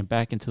blockchain and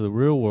back into the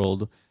real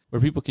world, where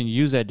people can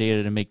use that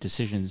data to make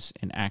decisions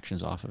and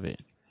actions off of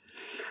it.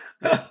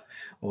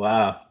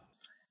 Wow.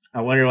 I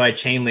wonder why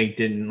Chainlink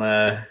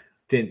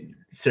didn't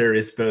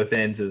service both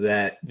ends of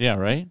that. Yeah,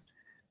 right.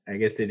 I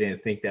guess they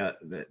didn't think that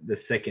the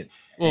second.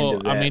 Well, end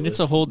of that I mean, it's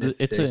a whole.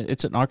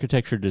 It's an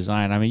architecture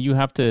design. I mean, you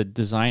have to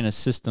design a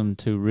system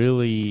to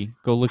really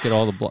go look at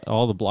all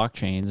the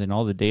blockchains and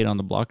all the data on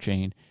the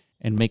blockchain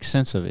and make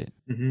sense of it.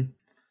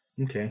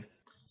 Mm-hmm. Okay,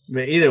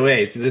 but either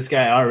way, so this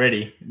guy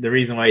already. The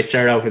reason why he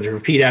started off with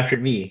repeat after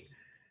me,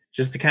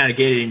 just to kind of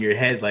get it in your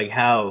head, like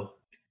how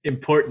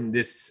important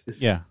this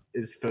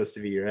is supposed to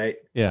be, right?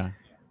 Yeah.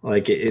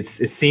 Like it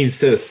seems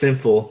so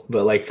simple,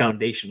 but like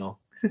foundational.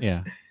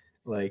 Yeah.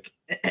 Like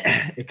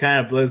it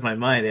kind of blows my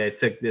mind that it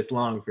took this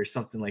long for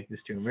something like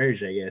this to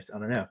emerge, I guess. I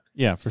don't know.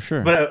 Yeah, for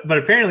sure. But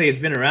apparently it's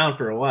been around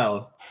for a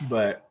while,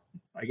 but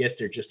I guess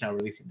they're just now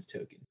releasing the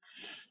token.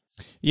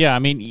 Yeah, I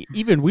mean,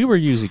 even we were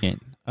using it.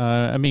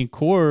 I mean,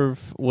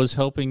 Corv was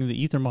helping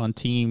the Ethermon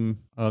team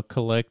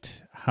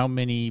collect how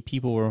many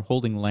people were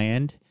holding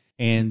land,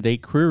 and they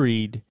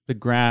queried the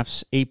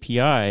graph's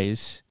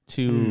APIs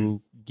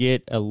to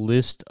get a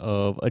list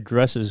of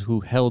addresses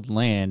who held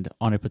land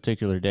on a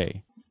particular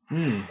day.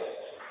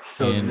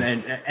 So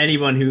then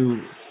anyone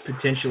who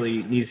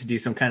potentially needs to do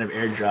some kind of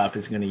airdrop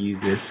is going to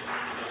use this.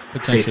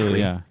 Potentially, basically.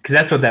 yeah. Because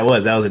that's what that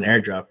was. That was an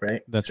airdrop,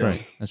 right? That's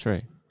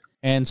right.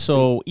 And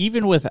so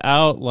even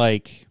without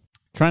like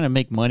trying to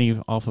make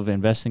money off of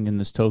investing in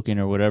this token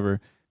or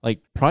whatever, like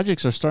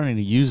projects are starting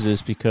to use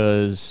this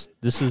because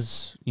this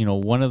is,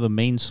 one of the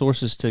main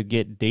sources to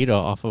get data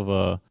off of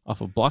a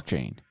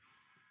blockchain.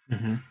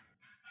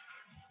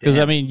 Because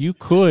I mean, you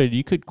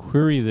could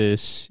query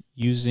this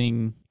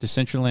using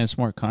Decentraland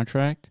smart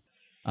contract,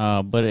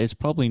 but it's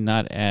probably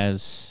not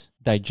as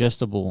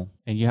digestible,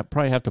 and you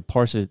probably have to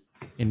parse it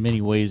in many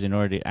ways in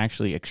order to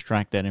actually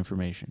extract that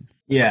information.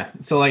 Yeah.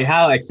 So like,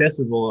 how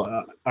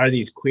accessible are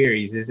these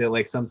queries? Is it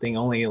like something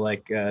only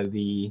like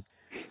the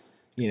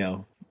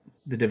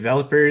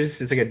developers?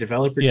 It's like a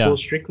developer tool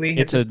strictly.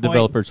 It's a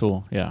developer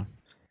tool. Yeah.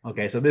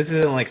 Okay, so this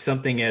isn't like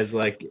something as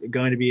like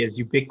going to be as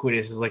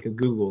ubiquitous as like a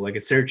Google, like a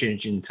search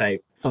engine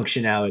type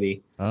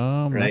functionality,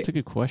 That's right? a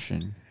good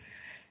question.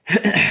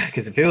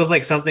 Because it feels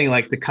like something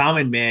like the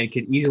common man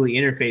could easily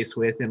interface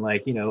with, and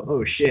like,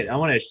 oh shit, I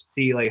want to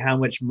see like how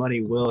much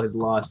money Will has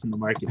lost in the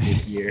market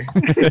this year.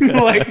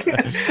 Like,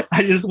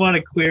 I just want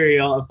to query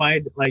all,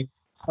 find like,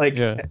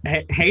 Yeah.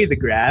 hey, the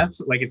graph,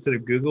 like instead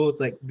of Google, it's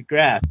like the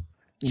graph.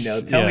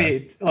 Tell Yeah.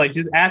 me, like,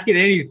 just ask it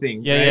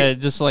anything. Yeah, right? yeah,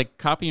 just like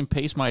copy and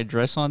paste my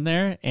address on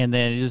there, and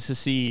then just to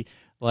see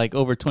like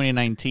over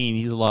 2019,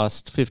 he's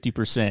lost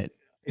 50%.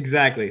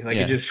 Exactly. Like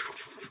Yeah. it just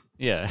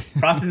Yeah.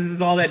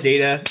 processes all that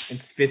data and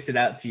spits it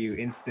out to you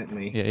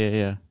instantly.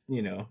 Yeah.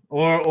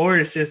 Or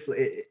it's just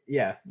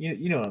yeah,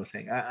 you know what I'm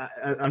saying.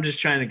 I'm just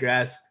trying to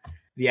grasp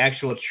the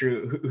actual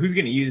who's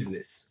going to use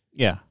this.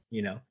 Yeah.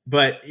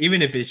 But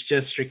even if it's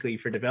just strictly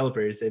for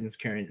developers in its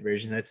current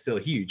version, that's still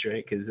huge,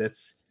 right? Because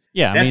that's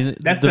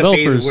the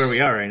phase of where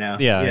we are right now.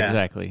 Yeah,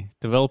 exactly.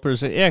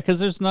 Developers, because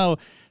there's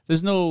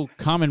no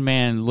common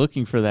man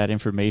looking for that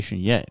information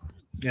yet.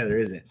 Yeah, there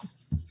isn't.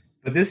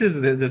 But this is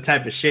the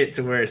type of shit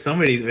to where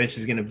somebody's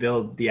eventually going to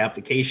build the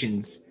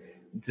applications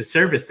to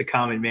service the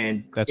common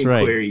man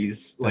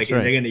inquiries. Right.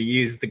 And they're going to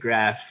use the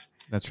graph.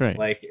 That's right.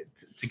 Like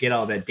to get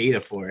all that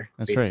data for.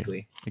 That's basically.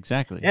 Right.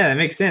 Exactly. Yeah, that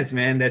makes sense,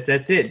 man.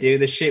 That's it, dude.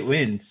 This shit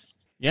wins.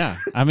 Yeah.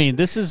 I mean,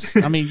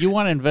 you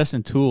want to invest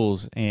in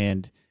tools,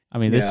 and I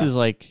mean, this is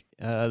like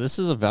this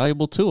is a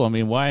valuable tool. I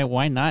mean,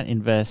 why not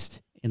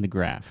invest in the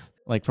graph,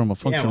 like from a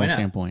functional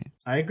standpoint?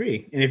 I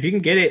agree. And if you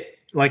can get it,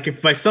 like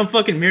if by some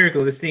fucking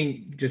miracle this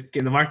thing just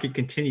the market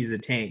continues to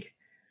tank,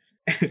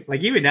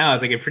 like even now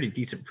it's like a pretty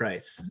decent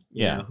price.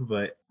 You know?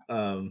 But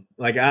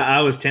like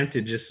I was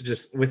tempted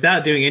just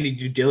without doing any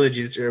due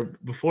diligence or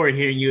before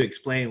hearing you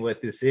explain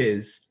what this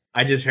is.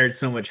 I just heard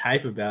so much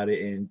hype about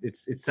it, and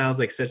it sounds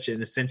like such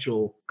an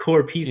essential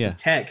core piece of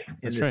tech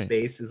in this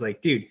space. Is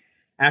like, dude,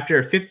 after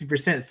a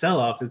 50%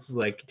 sell-off, it's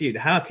like, dude,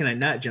 how can I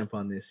not jump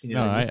on this? You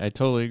know? No, I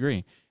totally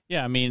agree.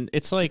 Yeah, I mean,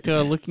 it's like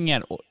looking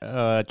at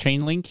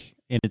Chainlink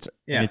in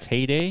its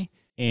heyday,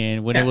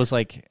 and when it was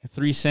like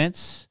 3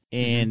 cents,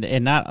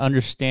 and not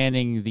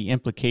understanding the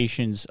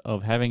implications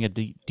of having a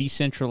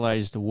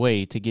decentralized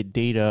way to get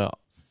data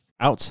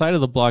outside of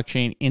the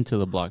blockchain into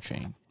the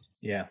blockchain.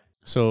 Yeah.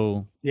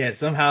 So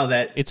somehow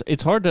that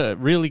it's hard to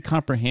really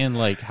comprehend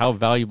like how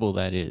valuable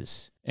that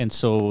is, and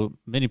so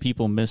many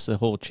people miss the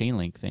whole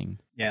Chainlink thing.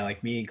 Yeah,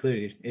 like me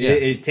included.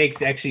 It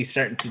takes actually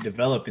starting to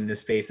develop in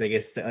this space, I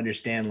guess, to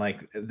understand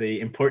like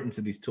the importance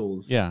of these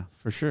tools. Yeah,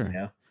 for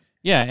sure.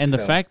 Yeah, and the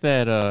fact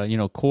that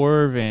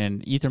Corv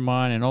and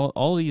Ethermon and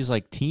all these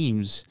like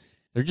teams,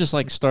 they're just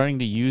like starting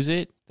to use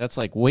it. That's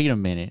like, wait a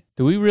minute,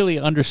 do we really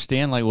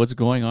understand like what's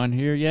going on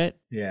here yet?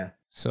 Yeah.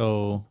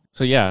 So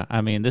yeah,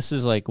 I mean, this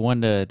is like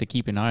one to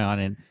keep an eye on.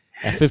 And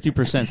at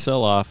 50%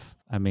 sell off,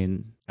 I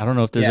mean, I don't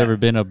know if there's ever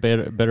been a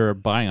better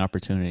buying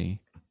opportunity.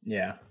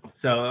 Yeah.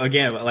 So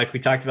again, like we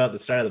talked about at the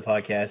start of the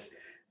podcast,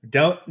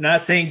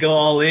 not saying go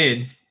all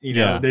in.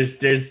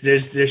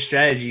 There's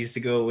strategies to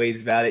go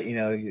ways about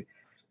it.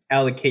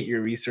 Allocate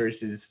your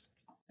resources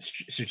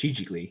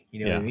strategically.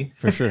 You know what I mean?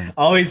 For sure.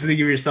 Always think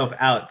of yourself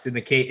outs in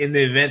the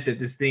event that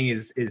this thing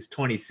is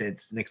 20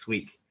 cents next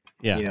week.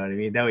 Yeah. You know what I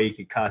mean? That way you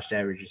could cost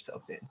average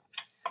yourself in.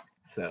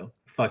 So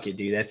fuck it,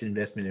 dude. That's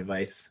investment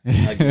advice.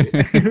 I'll give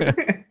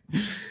it.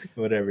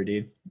 Whatever,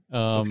 dude.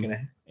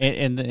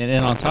 And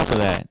then on top of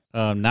that,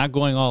 not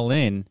going all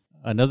in,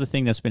 another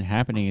thing that's been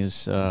happening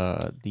is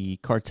the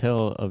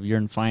cartel of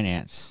Yearn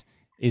Finance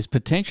is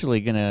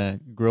potentially going to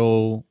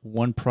grow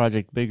one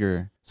project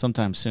bigger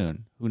sometime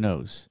soon. Who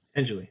knows?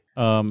 Potentially.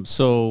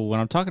 So what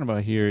I'm talking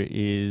about here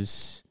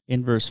is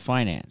Inverse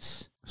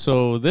Finance.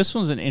 So this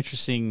one's an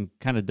interesting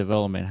kind of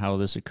development, how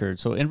this occurred.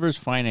 So Inverse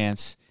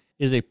Finance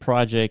is a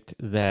project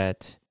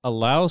that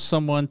allows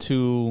someone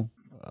to,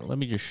 let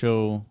me just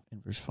show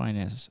Inverse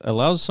Finance,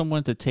 allows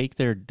someone to take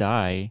their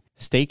DAI,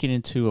 stake it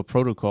into a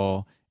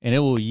protocol, and it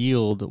will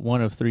yield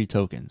one of 3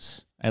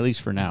 tokens, at least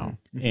for now.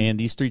 Mm-hmm. And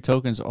these 3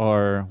 tokens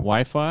are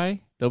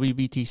Wi-Fi,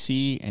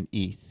 WBTC, and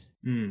ETH.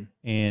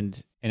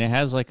 And it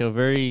has like a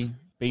very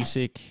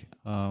basic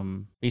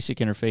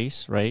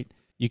interface, right?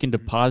 You can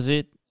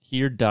deposit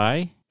here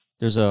DAI.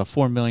 There's a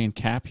 4 million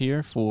cap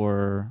here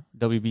for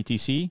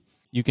WBTC.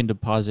 You can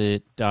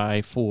deposit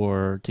DAI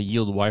to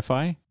yield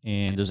Wi-Fi,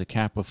 and there's a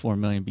cap of 4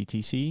 million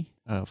BTC,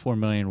 4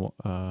 million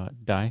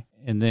DAI.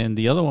 And then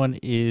the other one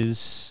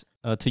is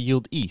to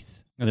yield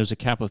ETH, and there's a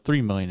cap of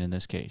 3 million in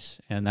this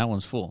case, and that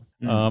one's full.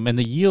 And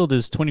the yield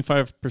is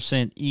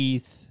 25%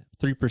 ETH,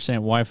 3%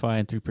 Wi-Fi,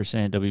 and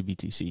 3%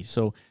 WBTC.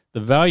 So the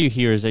value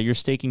here is that you're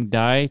staking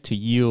DAI to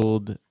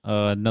yield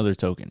another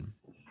token.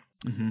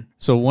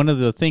 So one of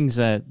the things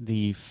that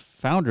the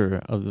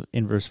founder of the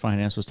Inverse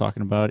Finance was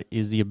talking about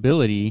is the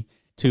ability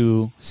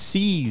to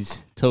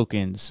seize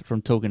tokens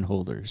from token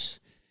holders.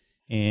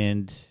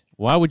 And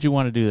why would you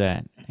want to do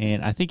that?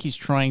 And I think he's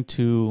trying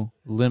to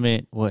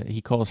limit what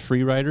he calls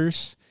free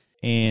riders.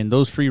 And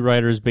those free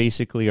riders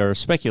basically are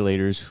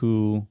speculators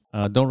who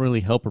don't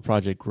really help a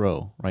project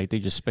grow, right? They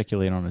just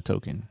speculate on a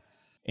token.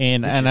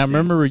 And I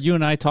remember you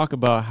and I talk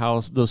about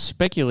how those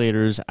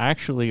speculators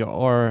actually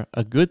are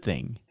a good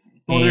thing.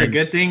 Well, they're a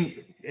good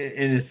thing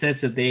in the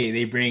sense that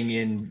they bring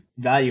in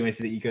value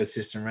into the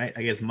ecosystem, right?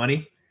 I guess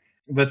money,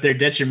 but they're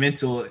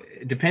detrimental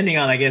depending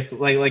on, I guess,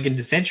 like in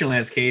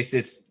Decentraland's case,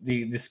 it's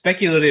the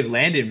speculative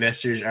land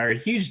investors are a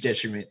huge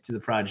detriment to the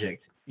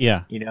project.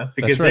 Yeah, you know,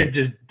 because they're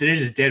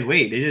just dead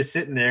weight. They're just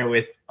sitting there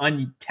with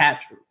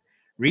untapped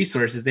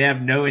resources they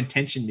have no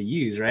intention to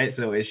use, right?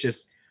 So it's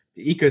just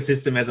the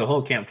ecosystem as a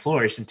whole can't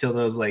flourish until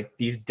those like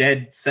these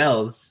dead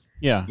cells,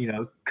 you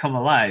know, come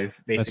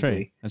alive,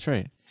 basically. That's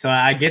right. So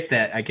I get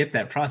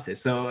that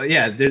process. So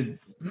yeah,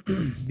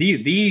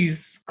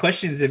 these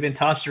questions have been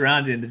tossed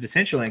around in the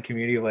Decentraland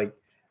community, like,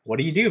 what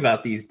do you do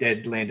about these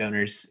dead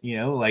landowners? You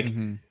know, like,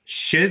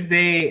 should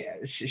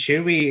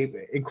we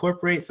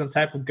incorporate some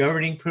type of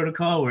governing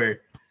protocol where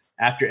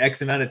after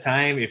X amount of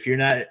time, if you're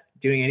not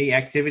doing any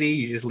activity,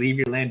 you just leave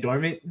your land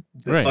dormant?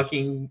 The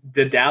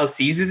DAO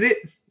seizes it.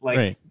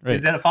 Like,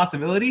 is that a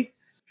possibility?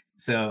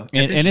 So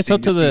and it's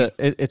up to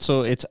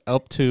it's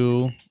up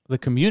to the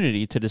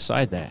community to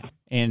decide that.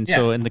 And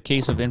so in the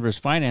case of inverse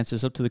finance,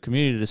 it's up to the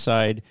community to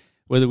decide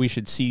whether we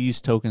should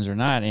seize tokens or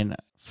not. And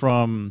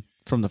from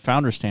the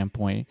founder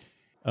standpoint,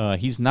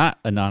 he's not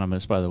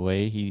anonymous, by the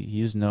way.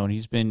 He's known.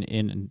 He's been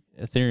in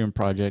Ethereum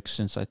projects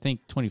since, I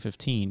think,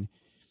 2015.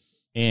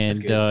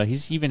 And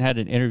he's even had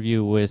an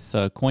interview with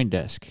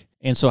CoinDesk.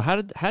 And so how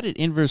did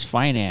inverse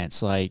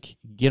finance like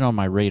get on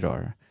my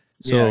radar?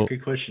 So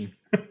good question.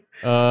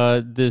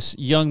 This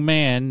young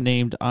man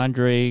named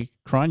Andre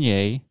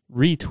Cronje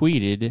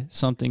retweeted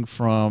something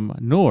from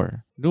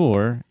Noor.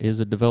 Noor is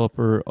a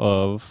developer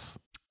of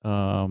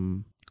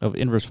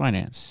inverse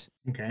finance.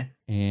 Okay.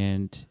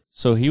 And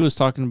so he was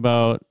talking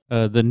about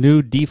the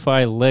new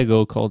DeFi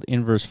Lego called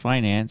Inverse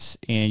Finance,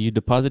 and you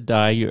deposit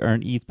DAI, you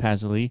earn ETH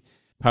passively,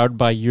 powered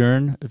by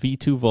Yearn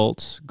V2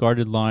 vaults,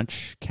 guarded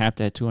launch, capped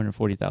at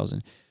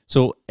 240,000.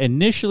 So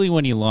initially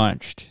when he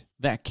launched,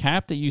 that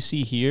cap that you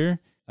see here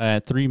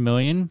at 3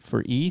 million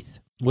for ETH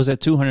was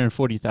at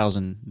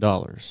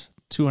 $240,000,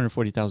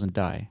 240,000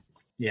 DAI.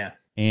 Yeah.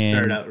 And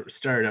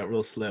started out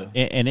real slow.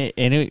 And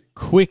it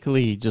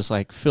quickly just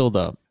like filled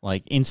up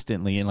like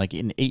instantly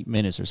in 8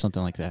 minutes or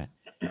something like that.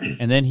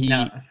 And then he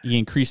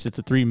increased it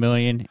to 3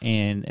 million,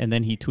 and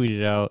then he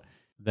tweeted out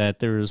that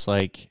there was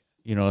like,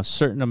 you know, a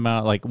certain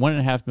amount, like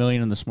 1.5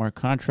 million in the smart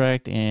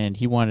contract, and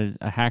he wanted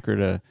a hacker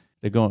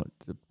to go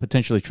to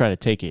potentially try to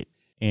take it,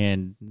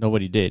 and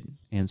nobody did.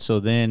 And so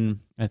then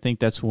I think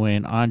that's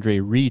when Andre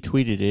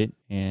retweeted it,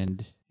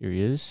 and here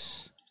he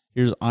is.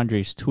 Here's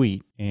Andre's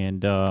tweet,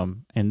 and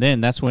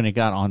then that's when it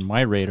got on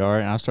my radar,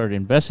 and I started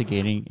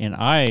investigating, and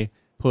I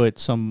put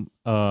some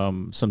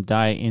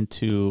DAI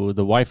into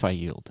the Wi-Fi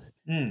yield,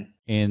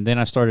 and then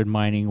I started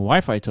mining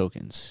Wi-Fi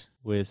tokens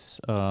with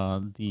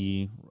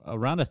the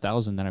around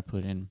 1,000 that I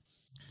put in.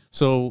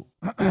 So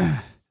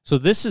so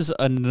this is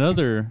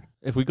another.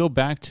 If we go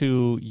back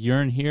to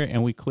Yearn here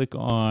and we click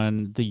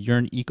on the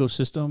Yearn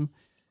ecosystem,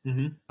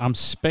 I'm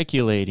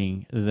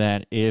speculating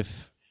that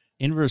if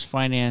inverse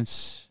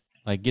finance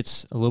like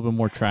gets a little bit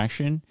more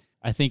traction,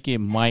 I think it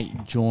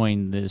might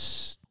join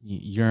this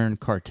Yearn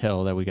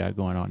cartel that we got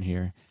going on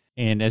here.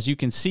 And as you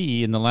can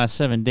see, in the last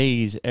 7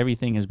 days,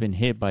 everything has been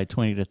hit by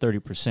 20 to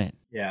 30%.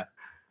 Yeah.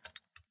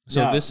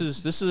 So this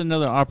is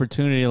another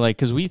opportunity, like,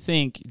 because we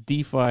think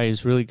DeFi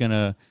is really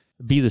gonna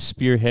be the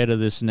spearhead of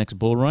this next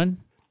bull run,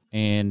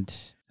 and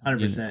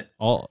 100%.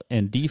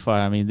 And DeFi.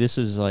 I mean, this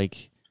is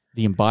like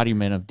the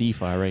embodiment of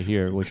DeFi right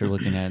here, what you're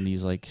looking at in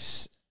these like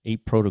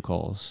 8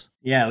 protocols.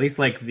 Yeah, at least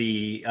like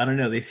I don't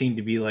know, they seem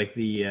to be like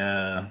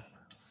the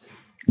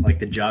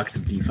jocks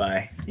of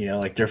DeFi, you know,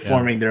 like they're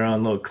forming their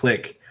own little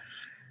clique.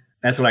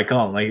 That's what I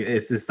call them. Like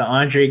it's the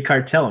Andre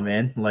cartel,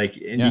 man. Like,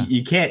 and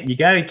you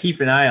got to keep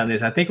an eye on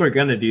this. I think we're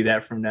going to do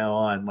that from now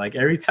on. Like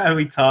every time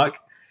we talk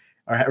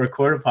or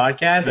record a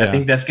podcast, I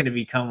think that's going to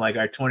become like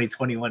our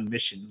 2021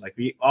 mission. Like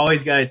we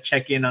always got to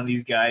check in on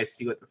these guys,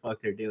 see what the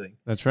fuck they're doing.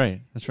 That's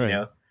right. You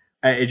know,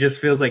 it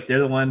just feels like they're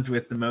the ones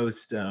with the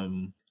most,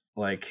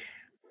 like,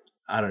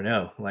 I don't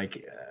know,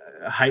 like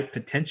hype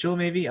potential.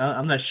 Maybe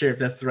I'm not sure if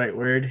that's the right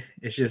word.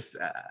 It's just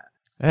it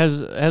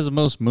has the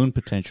most moon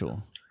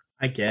potential,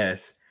 I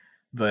guess.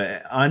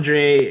 But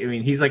Andre, I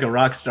mean, he's like a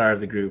rock star of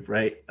the group,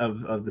 right?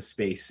 Of the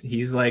space.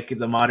 He's like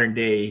the modern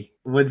day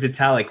what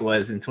Vitalik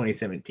was in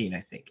 2017,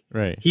 I think.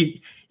 Right.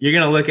 You're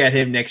gonna look at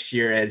him next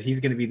year as he's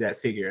gonna be that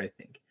figure, I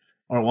think,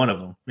 or one of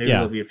them. Maybe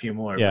there'll be a few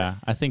more. Yeah,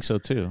 I think so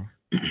too.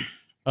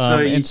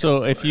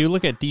 So if you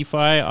look at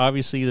DeFi,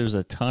 obviously there's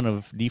a ton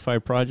of DeFi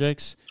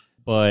projects,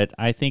 but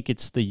I think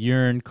it's the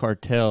Yearn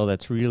cartel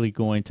that's really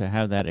going to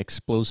have that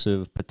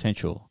explosive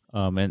potential.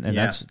 And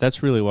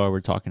that's really why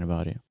we're talking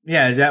about it.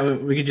 Yeah,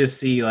 that we could just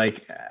see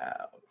like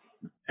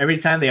every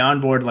time they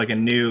onboard like a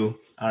new,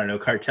 I don't know,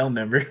 cartel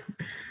member,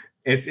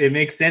 it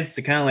makes sense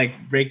to kind of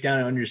like break down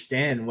and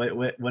understand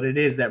what it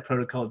is that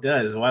protocol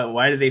does.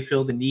 Why do they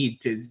feel the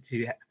need to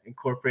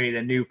incorporate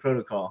a new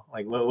protocol?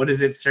 Like what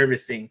is it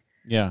servicing?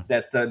 Yeah,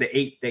 that the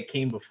 8 that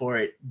came before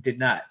it did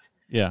not.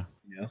 Yeah,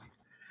 you know.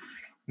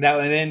 that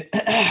one, and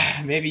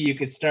then maybe you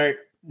could start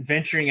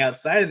venturing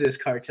outside of this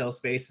cartel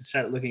space and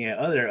start looking at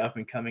other up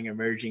and coming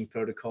emerging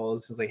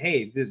protocols. It's like,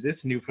 hey,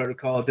 this new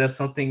protocol does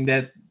something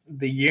that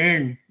the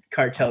Yearn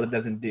cartel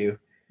doesn't do.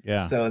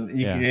 Yeah. So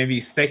you can maybe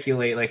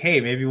speculate like,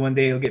 hey, maybe one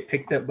day it'll get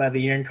picked up by the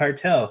Yearn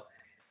cartel.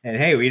 And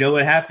hey, we know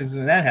what happens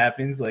when that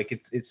happens. Like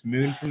it's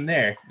moon from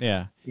there.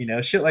 Yeah. You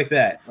know, shit like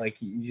that. Like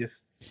you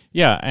just.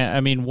 Yeah.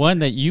 I mean, one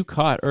that you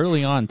caught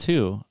early on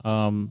too.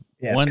 One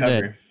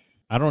that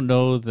I don't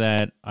know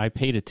that I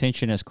paid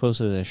attention as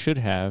close as I should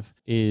have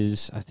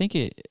is I think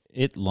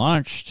it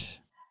launched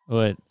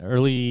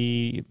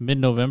early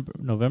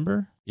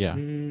mid-November. Yeah.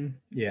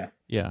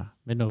 Yeah.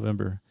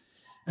 Mid-November.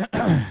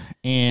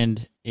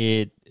 And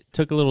it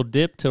took a little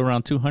dip to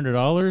around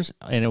 $200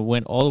 and it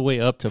went all the way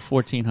up to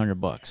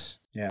 $1,400.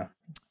 Yeah.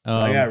 So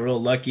I got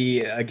real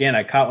lucky. Again,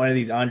 I caught one of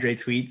these Andre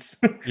tweets.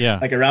 Yeah.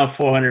 Like around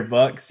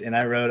 $400 and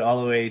I rode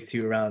all the way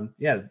to around,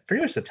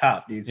 pretty much the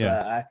top, dude.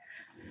 So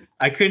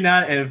I could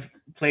not have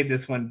played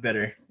this one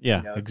better.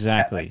 Yeah,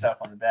 exactly. Pat myself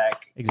on the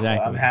back.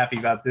 Exactly. So I'm happy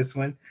about this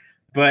one.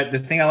 But the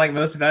thing I like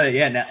most about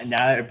it,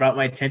 now it brought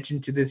my attention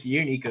to this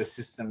Yearn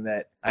ecosystem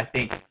that I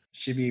think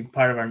should be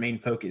part of our main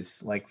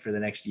focus, like for the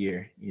next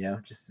year, you know,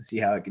 just to see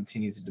how it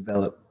continues to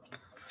develop.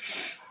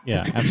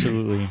 Yeah,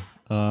 absolutely.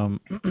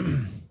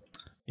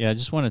 Yeah, I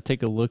just want to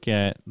take a look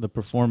at the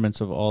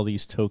performance of all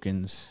these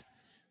tokens.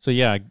 So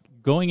yeah,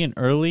 going in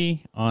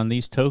early on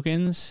these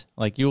tokens,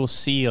 like you'll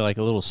see like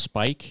a little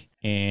spike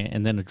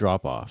and then a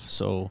drop off.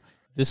 So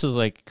this is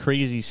like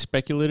crazy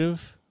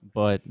speculative,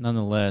 but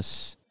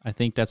nonetheless, I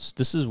think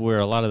this is where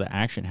a lot of the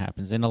action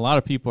happens. And a lot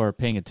of people are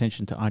paying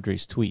attention to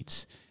Andre's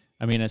tweets.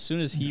 I mean, as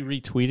soon as he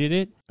retweeted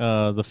it,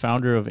 the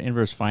founder of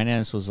Inverse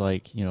Finance was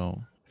like, you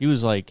know, he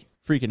was like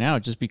freaking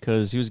out just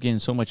because he was getting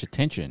so much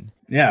attention.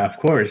 Yeah, of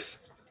course.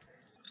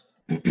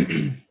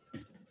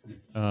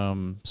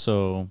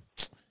 So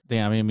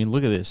damn, I mean,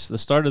 look at this. The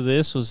start of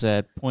this was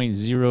at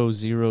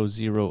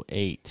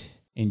 0.0008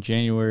 in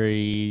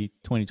January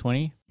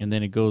 2020, and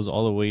then it goes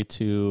all the way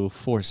to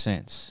 4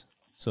 cents.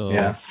 So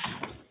yeah,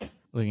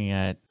 looking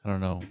at, I don't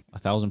know,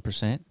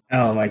 1,000%.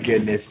 Oh my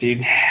goodness,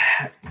 dude.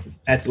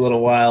 That's a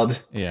little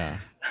wild. Yeah.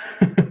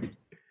 But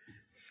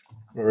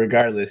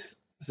regardless.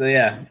 So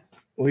yeah,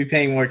 we'll be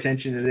paying more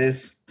attention to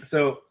this.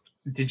 So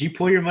did you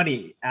pull your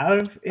money out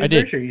of Inverse? I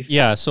did.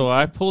 Yeah, so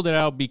I pulled it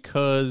out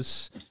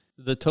because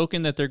the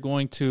token that they're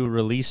going to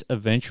release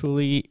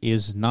eventually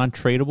is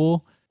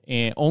non-tradable,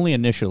 and only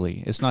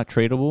initially. It's not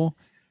tradable,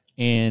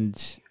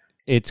 and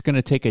it's going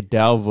to take a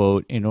DAO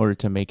vote in order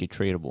to make it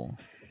tradable.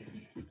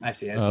 I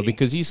see.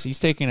 Because he's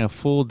taking a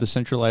full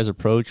decentralized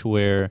approach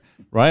where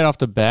right off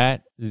the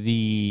bat,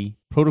 the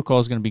protocol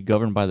is going to be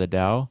governed by the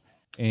DAO,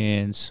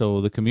 and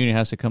so the community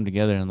has to come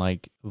together and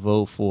like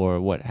vote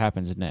for what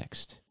happens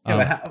next.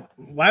 Yeah, but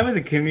why would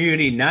the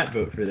community not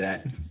vote for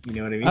that? You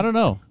know what I mean? I don't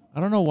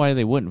know why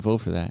they wouldn't vote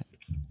for that.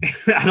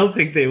 I don't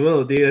think they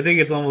will, dude. I think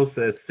it's almost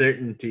a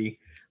certainty.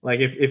 Like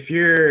if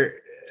you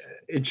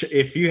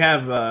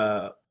have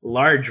a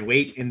large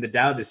weight in the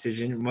DAO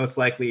decision, most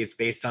likely it's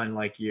based on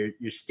like your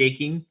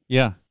staking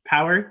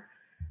power.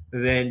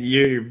 Then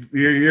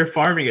you're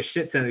farming a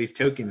shit ton of these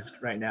tokens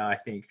right now, I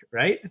think,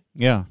 right?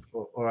 Yeah.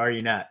 Or are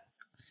you not?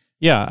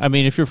 Yeah, I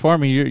mean, if you're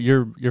farming,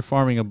 you're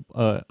farming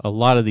a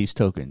lot of these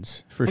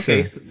tokens for sure.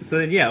 Okay, so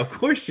then of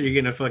course you're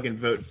gonna fucking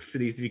vote for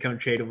these to become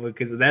tradable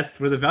because that's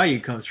where the value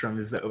comes from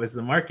is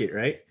the market,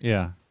 right?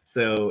 Yeah.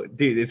 So,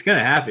 dude, it's gonna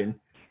happen.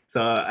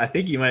 So I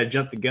think you might have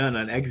jumped the gun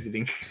on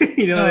exiting.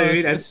 You know what I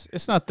mean?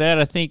 It's not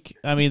that.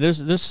 I mean,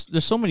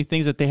 there's so many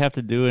things that they have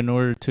to do in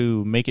order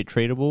to make it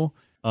tradable.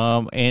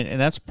 And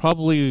that's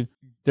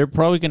they're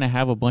probably gonna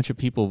have a bunch of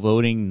people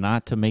voting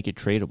not to make it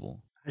tradable.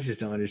 I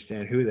just don't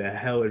understand who the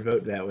hell would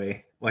vote that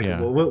way. Like,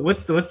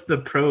 what's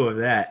the pro of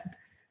that?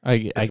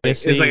 I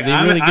guess they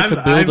really get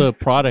to build a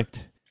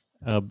product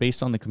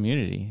based on the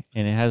community,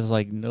 and it has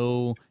like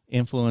no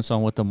influence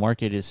on what the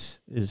market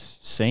is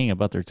saying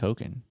about their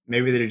token.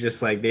 Maybe they're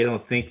just like they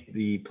don't think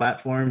the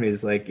platform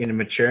is like in a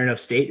mature enough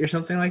state or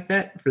something like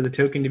that for the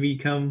token to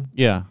become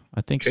I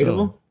think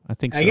tradable. So. I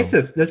think so. I guess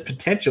that's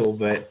potential,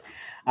 but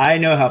I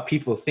know how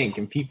people think,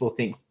 and people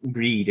think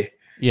greed.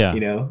 Yeah. You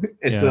know,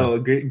 and so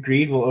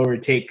greed will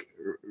overtake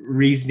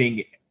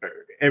reasoning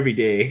every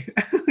day,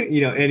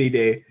 any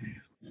day.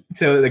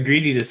 So the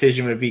greedy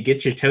decision would be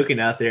get your token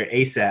out there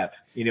ASAP.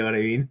 You know what I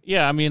mean?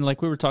 Yeah. I mean,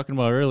 like we were talking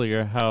about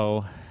earlier,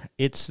 how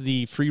it's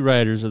the free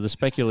riders or the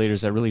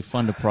speculators that really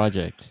fund a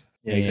project.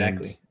 Yeah,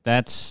 exactly.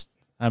 That's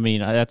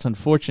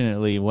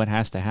unfortunately what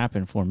has to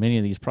happen for many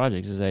of these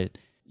projects is that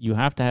you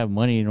have to have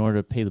money in order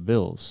to pay the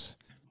bills.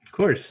 Of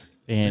course.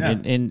 And I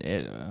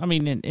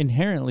mean,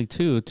 inherently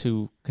too,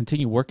 to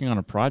continue working on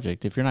a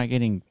project, if you're not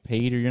getting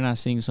paid or you're not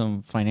seeing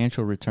some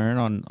financial return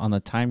on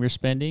the time you're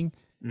spending,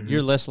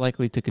 you're less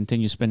likely to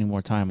continue spending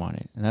more time on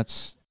it. And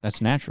that's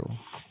natural.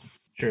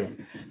 True.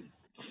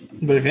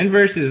 But if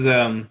Inverse is,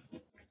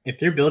 if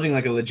they're building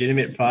like a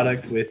legitimate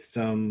product with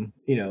some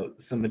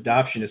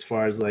adoption as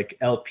far as like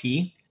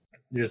LP,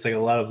 there's like a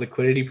lot of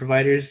liquidity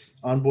providers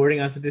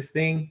onboarding onto this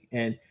thing.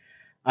 And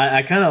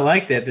I kind of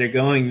like that they're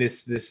going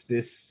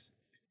this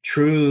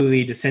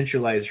truly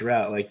decentralized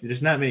route. Like,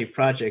 there's not many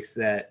projects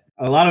that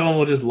a lot of them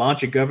will just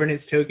launch a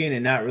governance token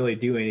and not really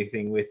do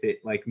anything with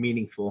it like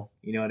meaningful.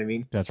 You know what I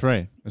mean? That's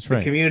right. That's The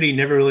right. community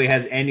never really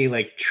has any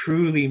like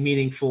truly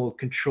meaningful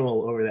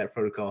control over that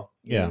protocol.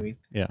 You know Yeah. what I mean?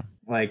 Yeah.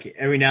 Like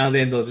every now and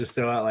then they'll just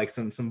throw out like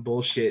some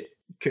bullshit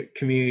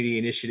community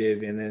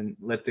initiative and then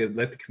let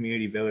the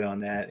community vote on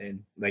that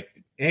and like,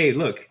 hey,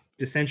 look,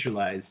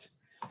 decentralized,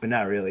 but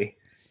not really.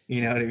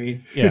 You know what I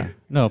mean? Yeah,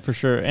 no, for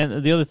sure.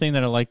 And the other thing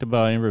that I liked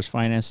about Inverse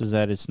Finance is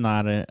that it's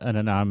not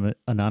an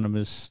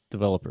anonymous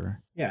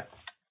developer. Yeah.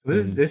 So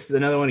this is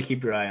another one to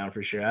keep your eye on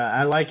for sure.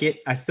 I like it.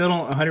 I still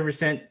don't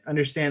 100%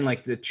 understand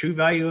like the true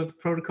value of the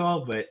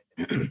protocol, but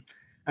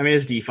I mean,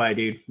 it's DeFi,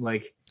 dude.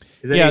 Like,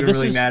 does that even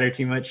really matter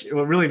too much?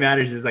 What really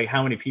matters is like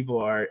how many people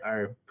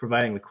are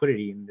providing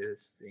liquidity in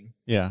this thing.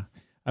 Yeah,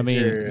 I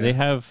mean, they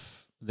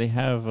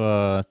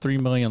have 3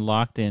 million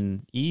locked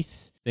in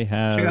ETH. They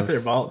have check out their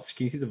vaults.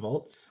 Can you see the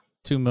vaults?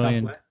 2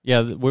 million.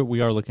 Yeah,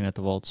 we are looking at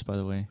the vaults, by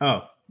the way.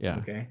 Oh, yeah.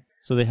 Okay.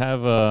 So they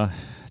have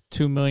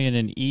 2 million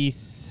in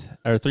ETH,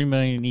 or 3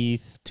 million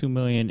ETH, 2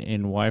 million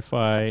in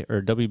Wi-Fi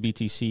or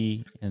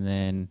WBTC, and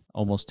then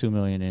almost 2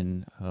 million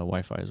in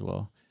Wi-Fi as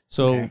well.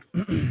 So,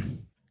 okay.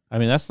 I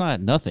mean, that's not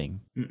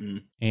nothing.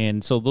 Mm-mm.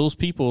 And so those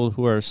people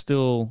who are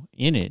still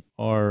in it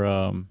are,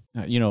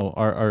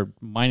 are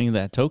mining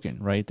that token,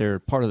 right? They're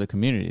part of the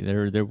community.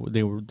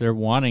 They're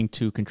wanting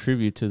to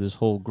contribute to this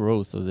whole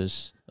growth of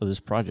this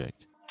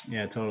project.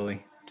 Yeah,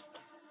 totally.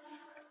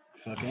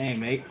 Fucking A,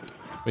 mate.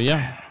 But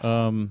yeah.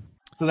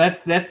 So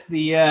that's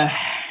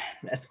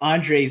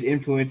Andre's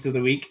influence of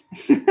the week.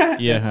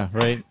 Yeah,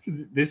 right.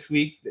 This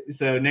week.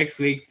 So next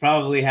week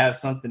probably have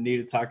something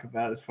new to talk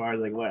about as far as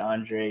like what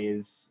Andre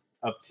is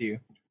up to.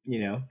 You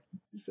know,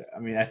 so, I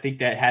mean, I think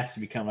that has to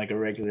become like a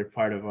regular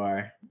part of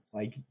our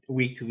like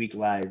week to week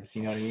lives.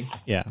 You know what I mean?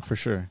 Yeah, for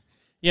sure.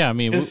 Yeah, I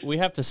mean, we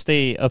have to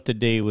stay up to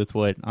date with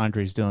what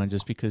Andre's doing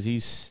just because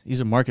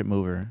he's a market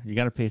mover. You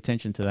got to pay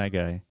attention to that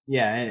guy.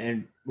 Yeah,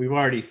 and we've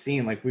already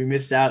seen like we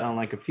missed out on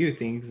like a few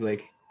things.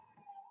 Like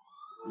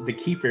the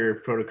Keeper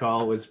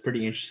protocol was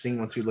pretty interesting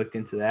once we looked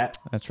into that.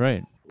 That's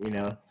right. You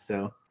know,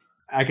 so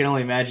I can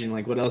only imagine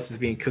like what else is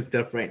being cooked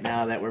up right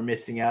now that we're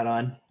missing out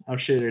on. I'm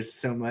sure there's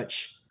so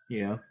much,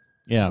 you know.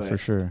 Yeah, for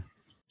sure.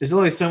 There's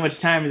only so much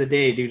time in the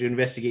day, dude, to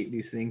investigate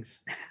these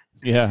things.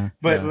 Yeah.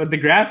 But the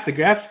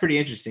graph's pretty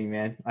interesting,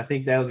 man. I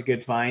think that was a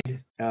good find.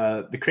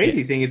 The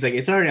crazy thing is like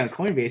it's already on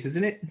Coinbase,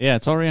 isn't it? Yeah,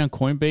 it's already on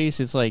Coinbase.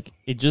 It's like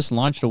it just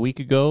launched a week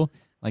ago.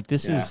 Like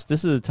this is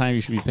the time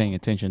you should be paying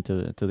attention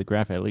to the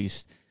graph at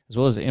least, as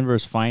well as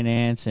Inverse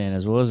Finance and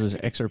as well as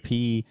this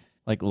XRP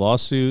like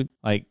lawsuit.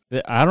 Like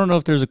I don't know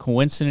if there's a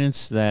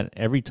coincidence that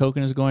every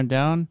token is going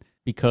down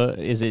because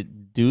is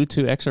it due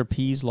to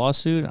XRP's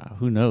lawsuit?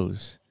 Who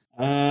knows?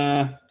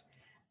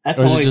 That's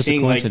the only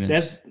thing. Like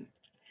that's.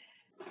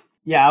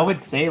 Yeah, I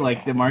would say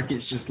like the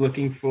market's just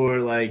looking for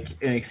like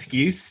an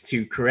excuse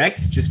to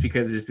correct just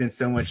because there's been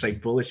so much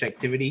like bullish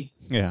activity.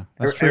 Yeah,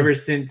 that's true. Ever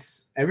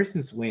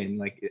since when?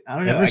 Like I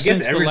don't know. I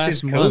guess ever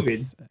since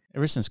COVID.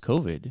 Ever since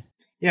COVID.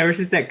 Yeah, ever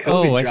since that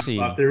COVID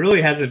drop off, there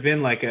really hasn't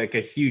been like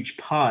a huge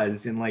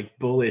pause in like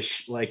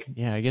bullish like.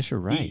 Yeah, I guess you're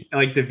right.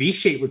 Like the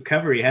V-shaped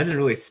recovery hasn't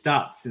really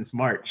stopped since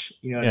March.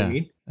 You know what I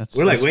mean?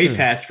 We're like way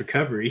past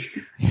recovery.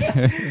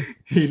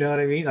 You know what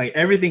I mean? Like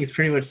everything's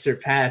pretty much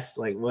surpassed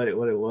like what it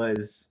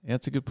was. Yeah,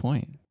 that's a good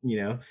point.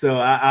 You know, so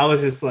I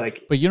was just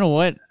like. But you know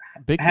what?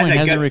 Bitcoin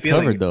hasn't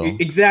recovered though.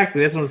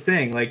 Exactly, that's what I'm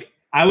saying. Like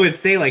I would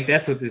say like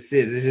that's what this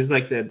is. It's just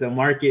like the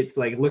market's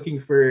like looking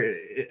for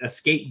a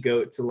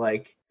scapegoat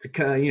to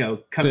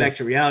come back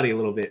to reality a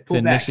little bit.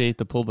 Initiate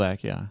the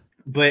pullback, yeah.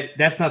 But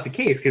that's not the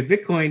case because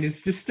Bitcoin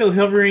is just still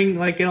hovering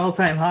like at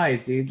all-time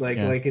highs, dude. Like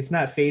it's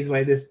not phased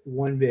by this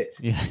one bit.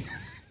 Yeah.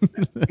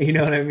 You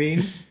know what I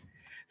mean?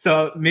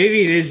 So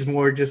maybe it is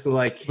more just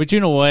like. But you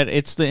know what?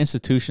 It's the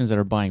institutions that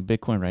are buying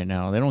Bitcoin right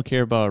now. They don't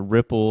care about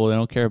Ripple. They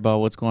don't care about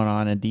what's going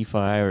on in DeFi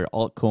or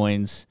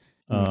altcoins.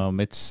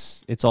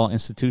 It's all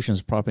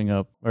institutions propping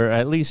up or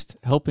at least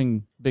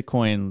helping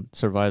Bitcoin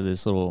survive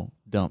this little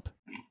dump.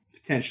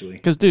 Potentially.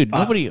 Because, dude,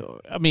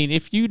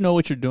 if you know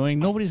what you're doing,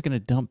 nobody's going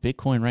to dump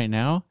Bitcoin right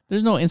now.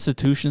 There's no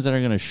institutions that are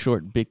going to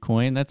short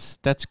Bitcoin.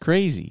 That's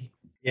crazy.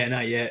 Yeah,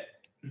 not yet.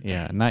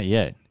 Yeah, not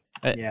yet.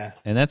 Yeah.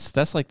 And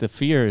that's like the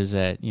fear is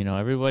that,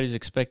 everybody's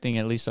expecting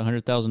at least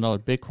 $100,000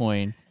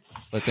 Bitcoin,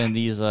 but then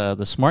these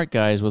the smart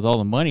guys with all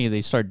the money,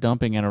 they start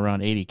dumping at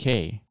around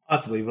 80K.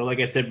 Possibly, but like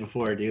I said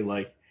before, dude,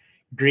 like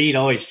greed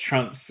always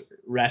trumps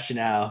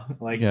rationale.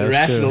 Like the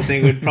rational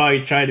thing would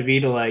probably try to be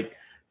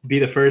be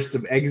the first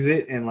to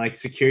exit and like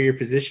secure your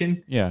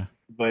position. Yeah.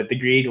 But the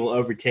greed will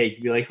overtake.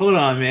 You'd be like, hold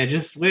on, man,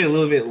 just wait a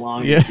little bit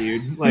longer,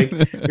 dude. Like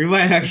we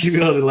might actually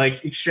be able to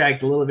like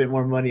extract a little bit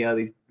more money out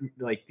of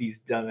these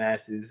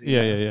dumbasses.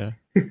 Yeah.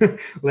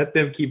 Let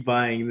them keep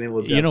buying, and then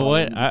we'll. You know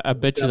what? I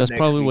bet you that's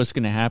probably what's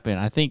going to happen.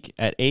 I think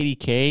at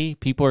 80K,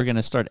 people are going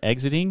to start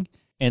exiting,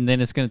 and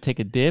then it's going to take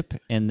a dip,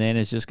 and then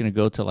it's just going to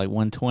go to like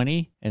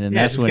 120, and then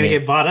that's it's when gonna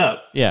get bought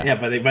up. Yeah.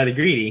 By the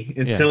greedy.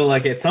 And so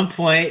like at some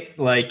point,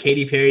 like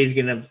Katy Perry's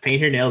gonna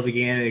paint her nails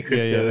again in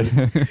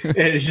cryptos,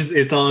 and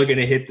it's all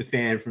gonna hit the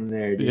fan from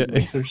there, dude.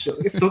 Like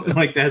something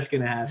like that's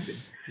gonna happen.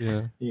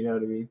 Yeah. You know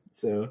what I mean?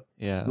 So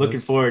yeah, looking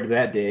forward to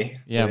that day.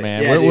 Yeah, but,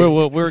 man.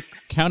 Yeah, we're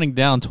counting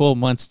down 12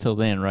 months till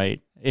then,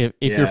 right? If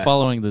you're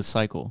following the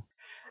cycle.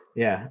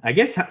 Yeah, I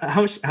guess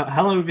how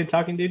long have we been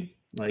talking, dude?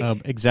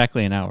 Like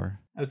exactly an hour.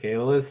 Okay,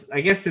 well,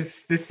 I guess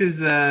this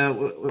is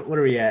what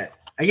are we at?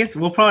 I guess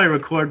we'll probably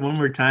record one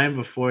more time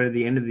before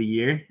the end of the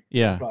year.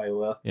 Yeah, probably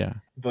will. Yeah,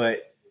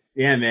 but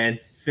yeah, man,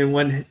 it's been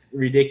one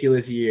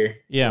ridiculous year.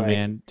 Yeah,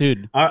 man,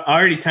 dude.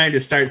 Already time to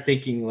start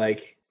thinking,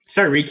 like,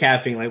 start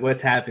recapping, like,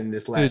 what's happened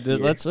this last year.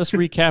 Let's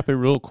recap it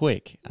real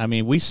quick. I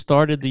mean, we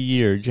started the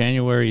year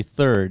January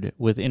 3rd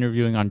with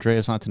interviewing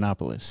Andreas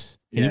Antonopoulos.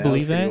 Can you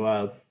believe that?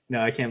 Wild. No,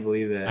 I can't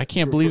believe that. I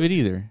can't believe it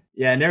either.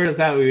 Yeah, I never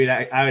thought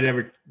I would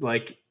ever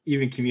like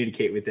even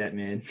communicate with that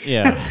man.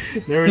 Yeah.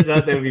 Never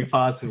thought that would be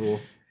possible.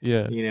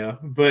 Yeah. You know,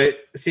 but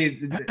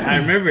see, I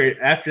remember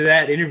after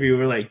that interview,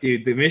 we're like,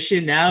 dude, the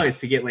mission now is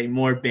to get like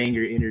more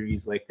banger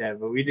interviews like that.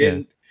 But we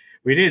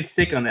didn't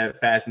stick on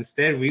that path.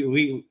 Instead,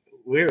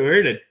 we're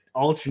in an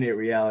alternate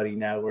reality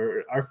now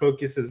where our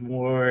focus is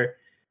more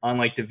on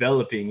like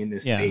developing in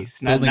this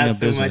space, not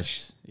so business.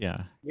 Much.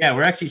 Yeah,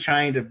 we're actually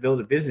trying to build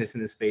a business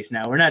in this space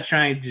now. We're not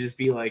trying to just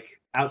be like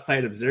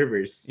outside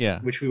observers,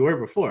 which we were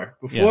before.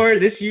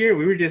 This year,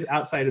 we were just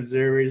outside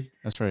observers.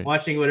 That's right.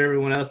 Watching what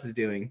everyone else is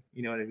doing.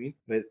 You know what I mean?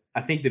 But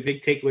I think the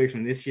big takeaway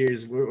from this year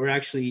is we're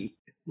actually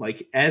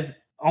like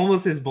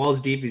almost as balls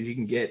deep as you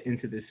can get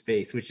into this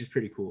space, which is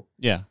pretty cool.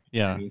 Yeah,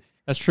 you know I mean?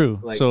 That's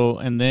true. So,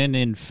 and then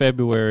in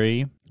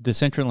February,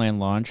 Decentraland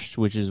launched,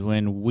 which is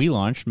when we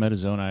launched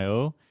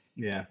MetaZone.io.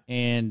 Yeah.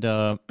 And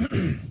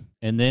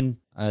and then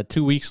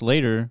 2 weeks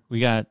later, we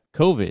got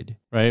COVID,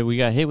 right? We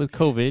got hit with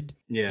COVID.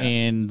 Yeah.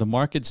 And the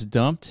markets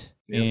dumped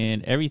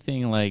and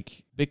everything,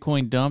 like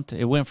Bitcoin dumped.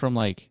 It went from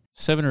like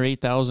 7,000 or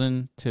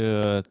 8,000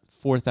 to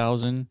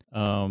 4,000.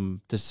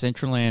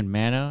 Decentraland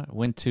Mana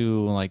went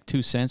to like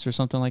 2 cents or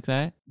something like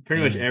that.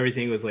 Pretty much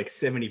everything was like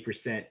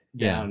 70%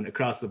 down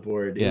across the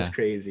board. It was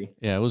crazy.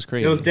 Yeah, it was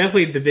crazy. It was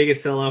definitely the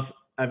biggest sell-off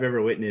I've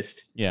ever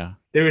witnessed. Yeah.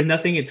 There was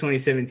nothing in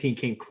 2017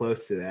 came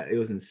close to that. It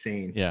was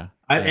insane. Yeah.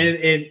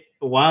 And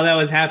while that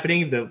was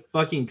happening, the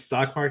fucking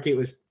stock market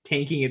was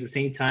tanking at the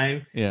same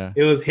time. Yeah.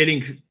 It was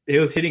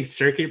hitting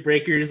circuit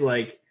breakers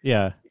like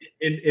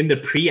in the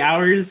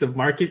pre-hours of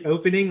market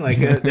opening. Like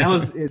that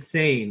was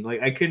insane.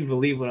 Like I couldn't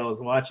believe what I was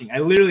watching. I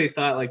literally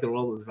thought like the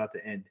world was about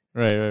to end.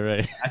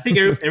 Right. I think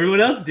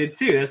everyone else did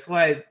too. That's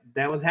why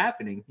that was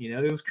happening. You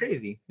know, it was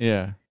crazy.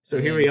 Yeah. So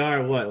here we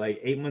are, what, like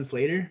 8 months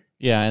later?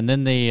 Yeah, and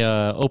then they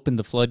opened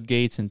the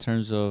floodgates in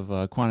terms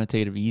of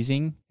quantitative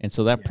easing, and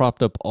so that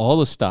propped up all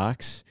the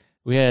stocks.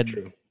 We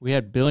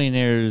had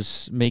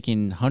billionaires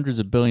making hundreds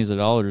of billions of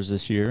dollars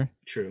this year.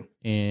 True.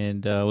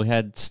 And we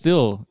had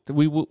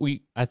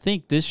I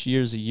think this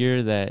year's a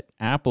year that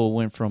Apple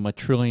went from $1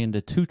 trillion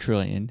to $2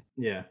 trillion.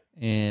 Yeah.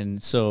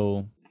 And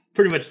so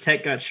pretty much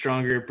tech got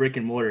stronger, brick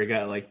and mortar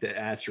got like the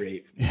ass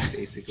rape,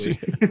 basically.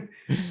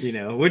 You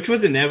know, which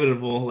was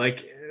inevitable.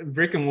 Like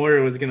brick and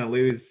mortar was going to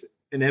lose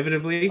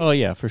inevitably. Oh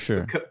yeah, for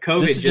sure.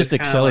 COVID this just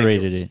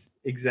accelerated it.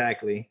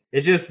 Exactly.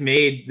 It just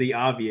made the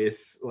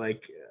obvious,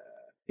 like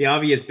the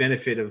obvious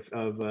benefit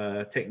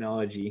of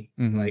technology,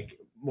 like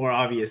more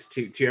obvious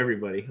to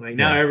everybody. Like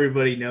now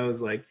everybody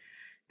knows like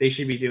they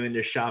should be doing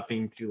their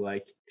shopping through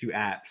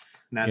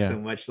apps, not so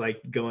much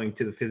like going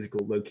to the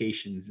physical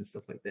locations and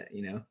stuff like that,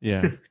 you know?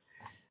 Yeah.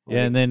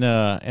 Yeah.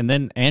 And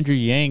then Andrew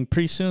Yang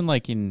pretty soon,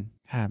 like in,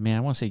 I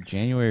want to say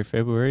January,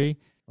 February,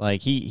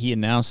 like he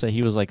announced that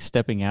he was like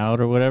stepping out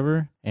or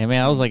whatever. And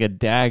man, I was like a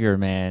dagger,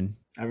 man.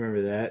 I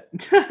remember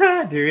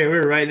that. Dude, we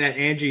were riding that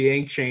Andrew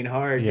Yang train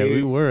hard. Yeah, dude.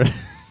 we were.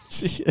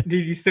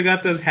 Dude, you still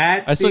got those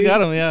hats? I still got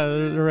them. Yeah,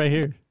 they're right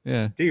here.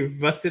 Yeah. Dude,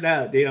 bust it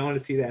out, dude. I want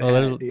to see that.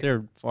 Oh,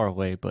 they're far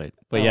away, but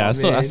yeah, I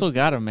still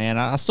got them, man.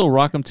 I still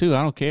rock them too.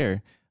 I don't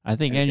care. I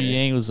think Andrew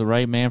Yang was the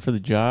right man for the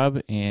job,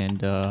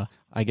 and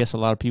I guess a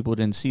lot of people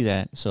didn't see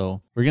that.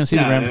 So we're gonna see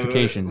the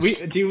ramifications.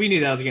 We knew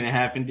that was gonna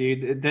happen,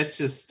 dude. That's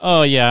just.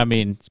 Oh yeah, I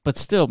mean, but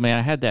still, man,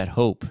 I had that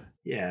hope.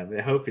 Yeah, but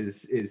hope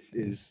is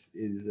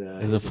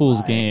a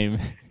fool's game.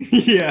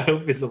 Yeah,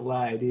 hope is a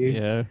lie, dude.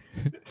 Yeah.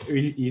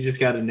 You just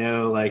got to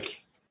know,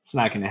 like, it's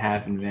not going to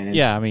happen, man.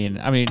 Yeah, I mean,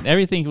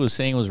 everything he was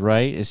saying was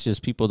right. It's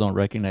just people don't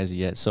recognize it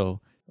yet.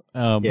 So,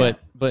 but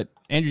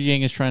Andrew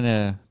Yang is trying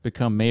to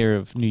become mayor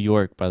of New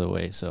York, by the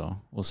way. So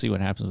we'll see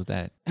what happens with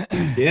that.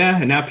 Yeah,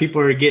 and now people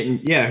are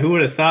getting. Yeah, who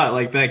would have thought,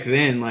 like back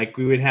then, like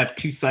we would have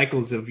 2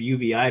 cycles of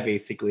UBI,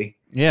 basically.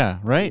 Yeah.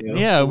 Right. You know?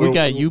 Yeah, we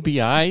got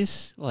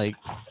UBIs like.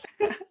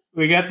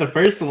 We got the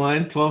first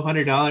one,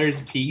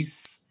 $1,200 a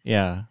piece.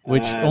 Yeah,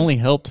 which only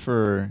helped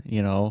for,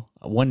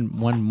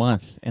 one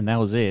month, and that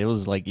was it. It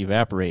was like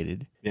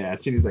evaporated. Yeah,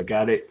 as soon as I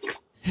got it.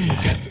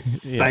 got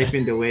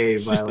siphoned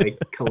away by like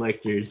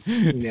collectors,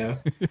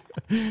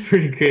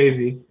 pretty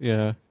crazy.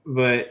 Yeah.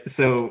 But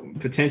so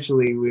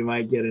potentially we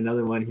might get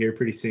another one here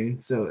pretty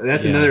soon. So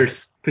that's another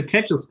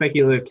potential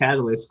speculative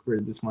catalyst for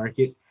this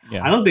market.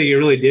 Yeah. I don't think it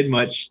really did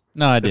much.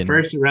 No, I didn't. The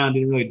first round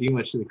didn't really do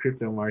much to the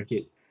crypto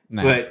market.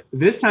 Nah. But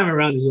this time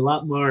around, there's a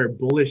lot more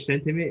bullish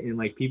sentiment, and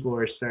like people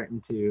are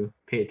starting to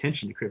pay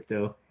attention to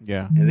crypto.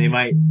 Yeah. And they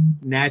might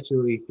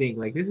naturally think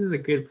like this is a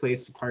good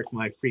place to park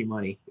my free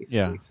money. Basically.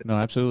 Yeah. So no,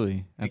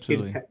 absolutely.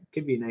 Absolutely.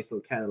 Could be a nice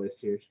little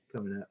catalyst here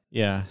coming up.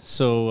 Yeah.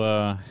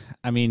 So,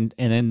 I mean,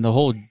 and then the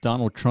whole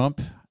Donald Trump,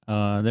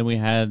 then we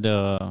had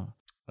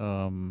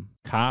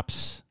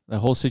cops, the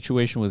whole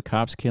situation with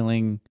cops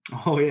killing.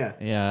 Oh yeah.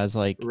 Yeah, it's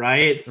like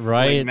riots,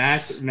 like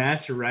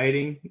mass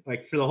rioting,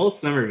 like for the whole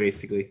summer,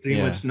 basically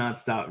 3 months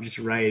nonstop, just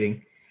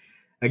rioting.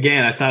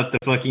 Again, I thought the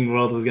fucking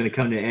world was gonna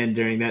come to an end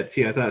during that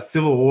too. I thought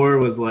civil war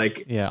was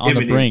like on imminent.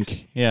 The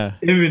brink. Yeah,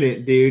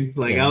 imminent, dude.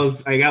 Like I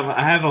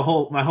have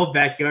my whole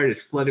backyard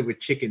is flooded with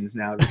chickens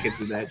now because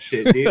of that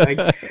shit, dude. Like,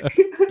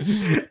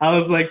 I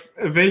was like,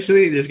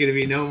 eventually there's gonna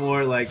be no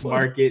more like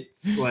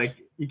markets, like.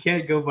 You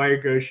can't go buy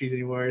your groceries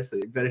anymore, so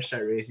you better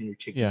start raising your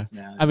chickens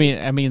now. I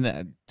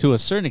mean, to a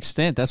certain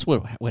extent, that's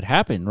what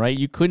happened, right?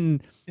 You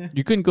couldn't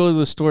go to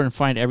the store and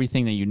find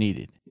everything that you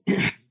needed.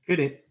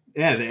 Couldn't.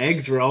 Yeah, the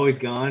eggs were always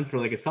gone for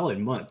like a solid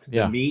month. The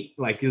yeah. meat,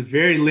 like, it was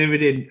very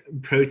limited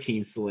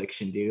protein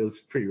selection, dude. It was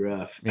pretty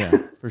rough. Yeah,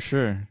 for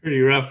sure. Pretty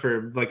rough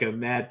for like a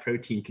mad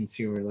protein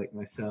consumer like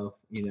myself,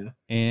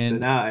 And so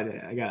now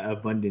I got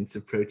abundance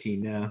of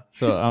protein now.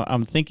 So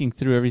I'm thinking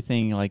through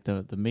everything, like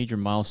the major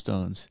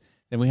milestones.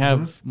 Then we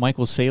have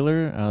Michael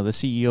Saylor, the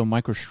CEO of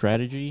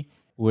MicroStrategy,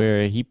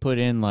 where he put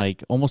in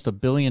like almost $1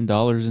 billion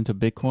into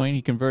Bitcoin.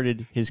 He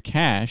converted his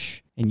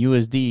cash in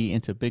USD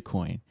into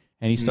Bitcoin,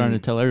 and he's starting to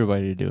tell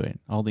everybody to do it,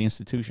 all the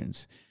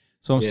institutions.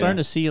 So I'm starting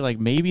to see like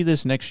maybe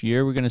this next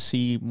year we're going to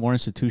see more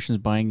institutions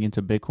buying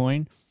into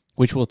Bitcoin,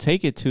 which will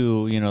take it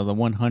to the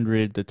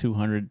 $100,000 to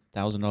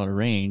 $200,000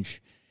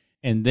 range,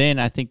 and then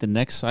I think the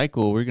next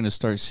cycle we're going to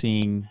start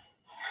seeing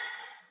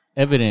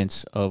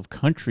evidence of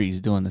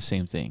countries doing the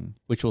same thing,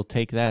 which will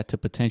take that to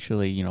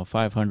potentially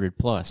 500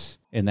 plus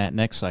in that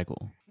next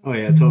cycle. Oh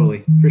yeah,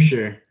 totally, for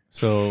sure.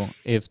 So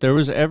if there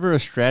was ever a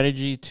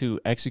strategy to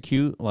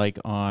execute like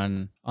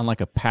on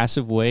like a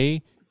passive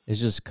way, is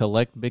just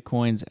collect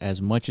Bitcoins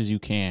as much as you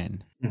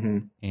can,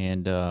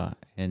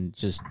 and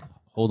just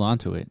hold on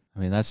to it. I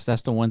mean, that's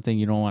the one thing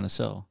you don't want to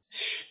sell.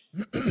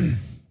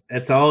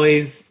 That's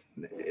always.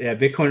 Yeah,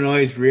 Bitcoin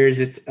always rears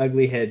its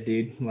ugly head,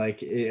 dude.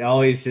 Like it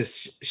always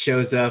just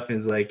shows up and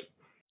is like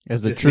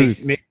as the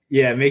truth.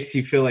 It makes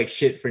you feel like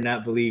shit for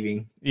not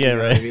believing. Yeah,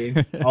 right. What I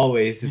mean?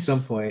 Always, at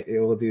some point, it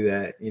will do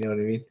that. You know what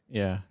I mean?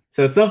 Yeah.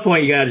 So at some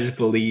point, you gotta just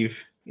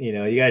believe. You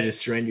gotta just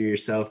surrender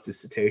yourself to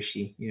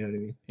Satoshi. You know what I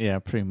mean? Yeah,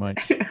 pretty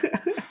much.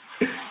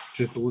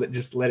 just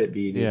let it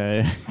be. Dude.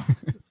 Yeah.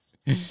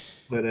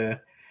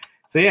 But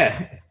so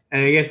yeah,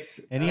 and I guess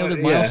any other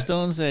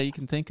milestones that you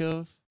can think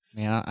of?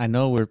 Man, I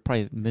know we're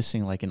probably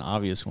missing like an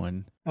obvious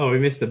one. Oh, we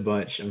missed a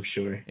bunch, I'm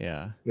sure.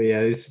 Yeah. But yeah,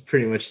 it's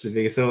pretty much the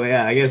biggest. So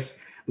yeah, I guess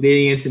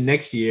leading into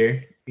next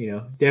year,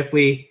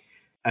 definitely,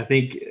 I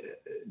think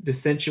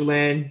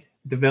Decentraland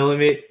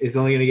development is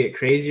only going to get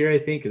crazier. I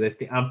think because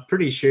I'm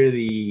pretty sure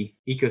the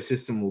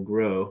ecosystem will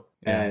grow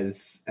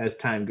as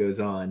time goes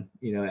on.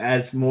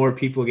 As more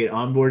people get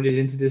onboarded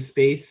into this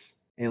space,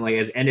 and like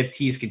as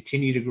NFTs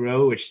continue to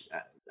grow, which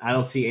I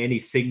don't see any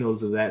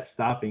signals of that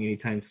stopping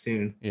anytime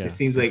soon. Yeah, it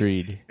seems like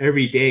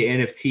every day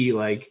NFT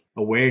like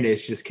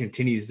awareness just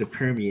continues to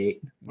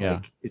permeate.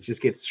 Like, it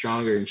just gets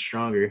stronger and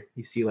stronger.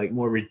 You see like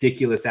more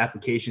ridiculous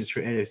applications for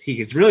NFT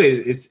because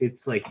really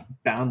it's like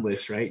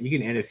boundless, right? You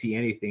can NFT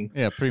anything.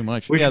 Yeah, pretty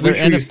much. Which they're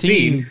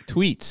NFT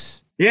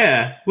tweets.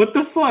 Yeah, what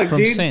the fuck, from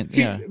dude? Cent,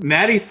 yeah.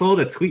 Maddie sold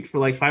a tweet for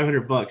like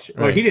 $500, right.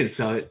 Or he didn't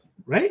sell it,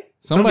 right?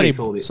 Somebody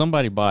sold it.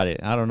 Somebody bought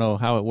it. I don't know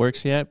how it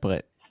works yet,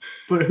 but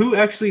who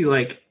actually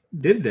like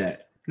did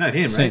that? Not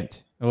him,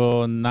 Cent. Right?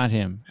 Well, not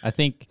him. I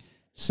think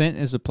Cent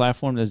is the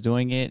platform that's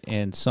doing it,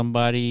 and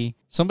somebody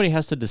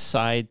has to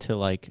decide to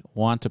like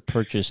want to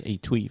purchase a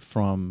tweet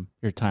from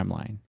your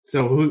timeline.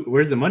 So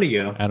where's the money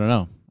go? I don't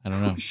know.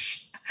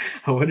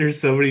 I wonder if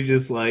somebody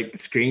just like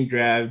screen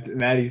grabbed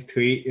Maddie's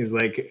tweet is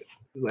like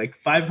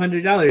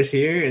 $500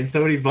 here, and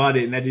somebody bought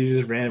it, and that dude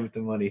just ran with the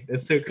money.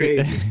 That's so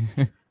crazy.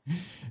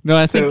 No,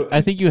 I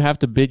think you have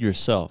to bid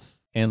yourself.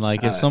 And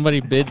like if somebody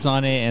bids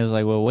on it and is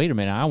like, well, wait a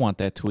minute, I want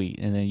that tweet,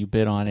 and then you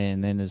bid on it,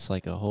 and then it's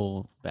like a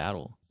whole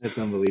battle. That's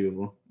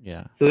unbelievable.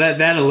 Yeah. So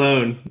that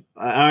alone,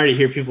 I already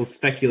hear people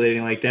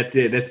speculating like that's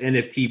it. That's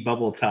NFT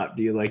bubble top,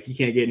 dude. Like you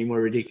can't get any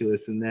more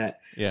ridiculous than that.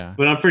 Yeah.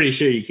 But I'm pretty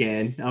sure you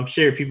can. I'm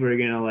sure people are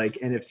gonna like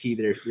NFT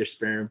their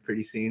sperm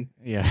pretty soon.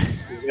 Yeah.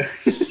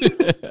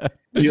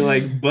 You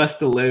like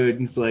bust a load,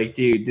 and it's like,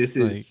 dude, this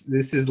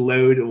is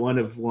load one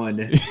of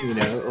one.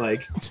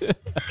 Like.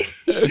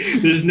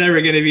 There's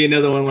never gonna be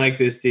another one like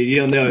this, dude. You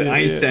don't know.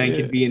 Einstein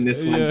could be in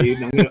this one, dude.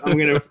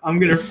 I'm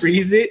gonna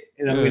freeze it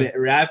and I'm gonna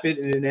wrap it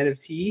in an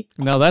NFT.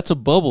 Now that's a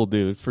bubble,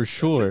 dude, for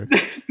sure.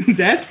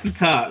 That's the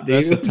top, dude.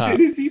 That's the As top.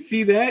 soon as you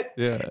see that,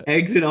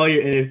 exit all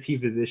your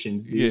NFT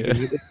positions, dude.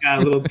 Yeah. It got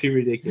a little too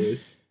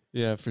ridiculous.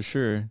 Yeah, for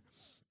sure.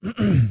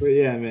 But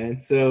yeah,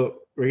 man. So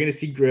we're gonna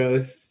see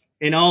growth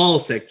in all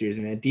sectors,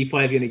 man.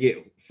 DeFi is gonna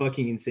get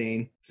fucking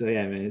insane. So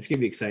yeah, man, it's gonna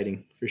be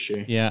exciting for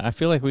sure. Yeah, I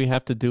feel like we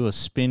have to do a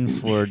spin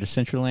for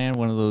Decentraland,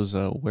 one of those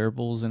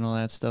wearables and all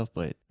that stuff,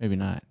 but maybe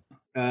not.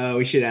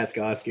 We should ask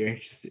Oscar.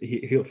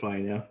 He'll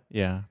probably know.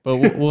 Yeah, but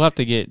we'll have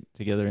to get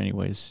together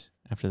anyways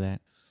after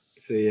that.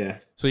 So yeah.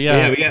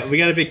 We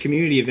got a big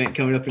community event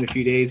coming up in a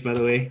few days, by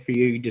the way, for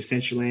you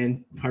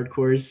Decentraland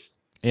hardcores.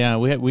 Yeah,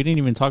 we didn't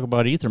even talk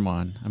about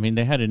Ethermon. I mean,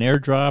 they had an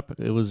airdrop.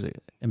 It was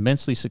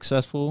immensely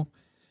successful.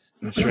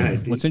 That's right.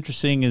 Dude. What's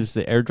interesting is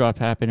the airdrop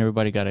happened.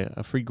 Everybody got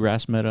a free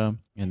grass meta,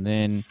 and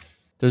then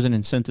there's an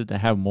incentive to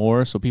have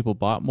more, so people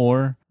bought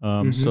more.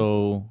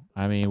 So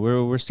I mean,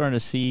 we're starting to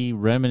see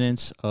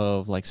remnants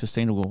of like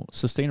sustainable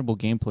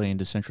gameplay in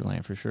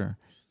Decentraland for sure.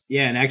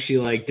 Yeah, and actually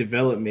like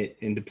development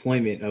and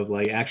deployment of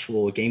like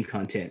actual game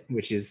content,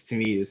 which is to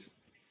me is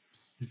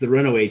the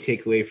runaway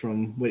takeaway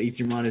from what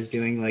Ethermon is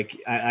doing. Like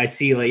I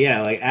see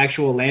like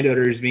actual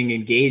landowners being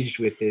engaged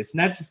with this,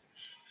 not just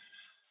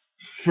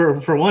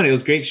for one, it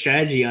was great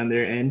strategy on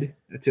their end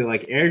to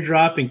like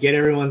airdrop and get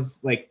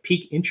everyone's like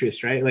peak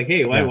interest, right? Like,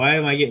 hey, why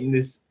am I getting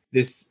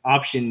this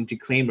option to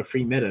claim a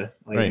free meta?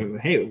 Like,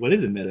 hey, what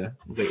is a meta?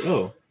 It's like,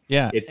 oh,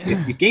 yeah, it's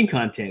game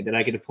content that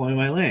I can deploy in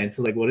my land.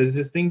 So like, what does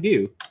this thing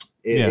do?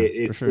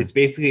 It's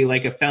basically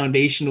like a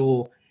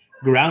foundational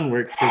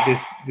groundwork for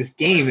this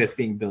game that's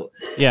being built.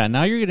 Yeah,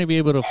 now you're going to be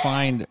able to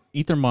find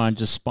Ethermon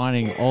just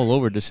spawning all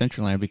over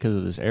Decentraland because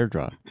of this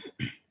airdrop.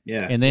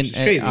 Yeah, and then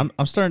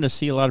I'm starting to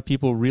see a lot of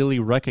people really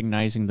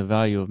recognizing the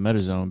value of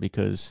MetaZone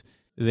because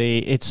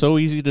it's so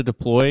easy to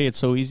deploy. It's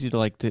so easy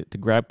to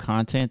grab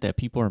content that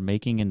people are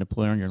making and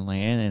deploy on your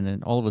land, and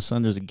then all of a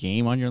sudden there's a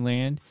game on your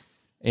land.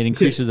 It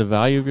increases the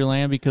value of your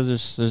land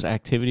because there's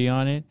activity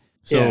on it.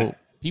 So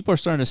people are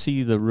starting to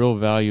see the real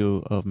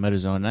value of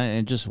MetaZone,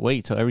 and just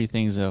wait till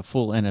everything's a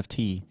full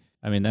NFT.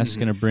 I mean, that's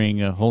going to bring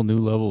whole new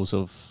levels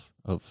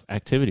of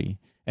activity,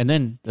 and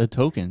then the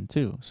token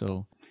too.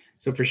 So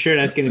for sure,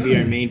 that's going to be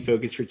our main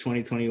focus for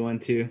 2021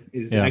 too,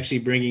 is actually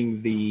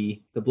bringing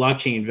the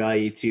blockchain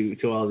value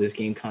to all this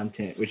game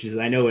content, which is,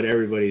 I know, what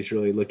everybody's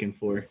really looking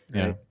for.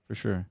 Yeah, right? for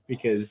sure.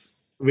 Because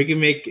we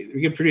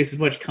can produce as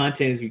much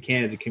content as we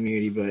can as a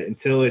community, but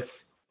until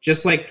it's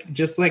just like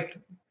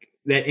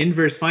that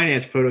inverse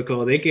finance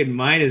protocol, they can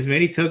mine as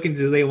many tokens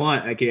as they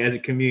want, like as a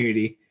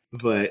community.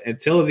 But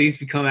until these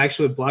become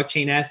actual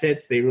blockchain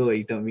assets, they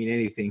really don't mean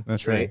anything.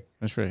 That's right.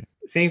 That's right.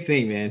 Same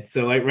thing, man.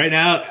 So like right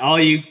now, all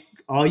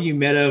you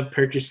meta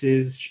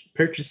purchasers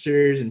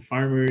and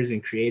farmers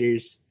and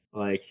creators,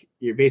 like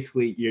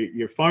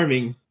you're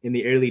farming in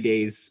the early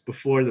days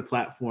before the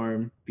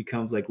platform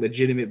becomes like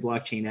legitimate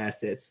blockchain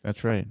assets.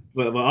 That's right.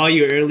 But all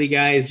you early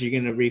guys, you're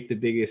gonna reap the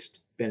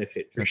biggest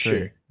benefit for sure.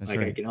 Right. That's like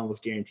right. I can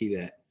almost guarantee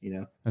that, you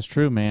know. That's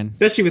true, man.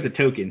 Especially with the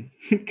token,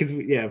 because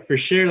for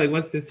sure, like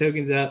once this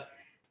token's out,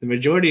 the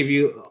majority of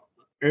you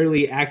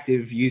early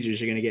active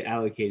users are gonna get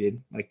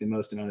allocated like the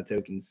most amount of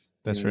tokens.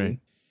 That's right.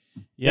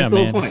 Yeah, that's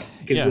the whole point.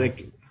 Because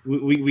like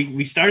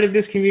we started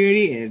this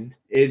community, and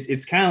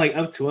it's kind of like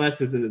up to us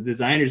as the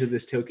designers of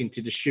this token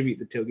to distribute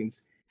the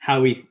tokens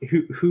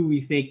who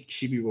we think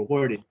should be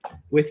rewarded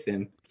with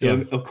them.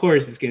 So of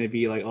course it's going to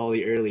be like all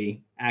the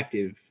early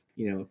active,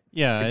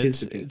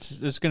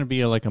 participants. It's going to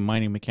be like a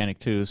mining mechanic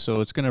too.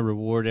 So it's going to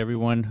reward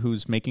everyone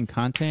who's making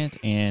content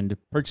and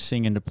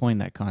purchasing and deploying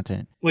that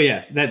content. Well,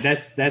 yeah,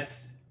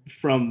 that's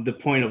from the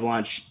point of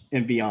launch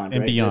and beyond,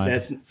 and right?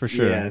 beyond, for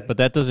sure. Yeah. But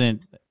that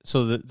doesn't.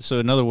 So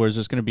in other words,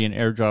 there's going to be an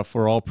airdrop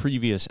for all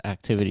previous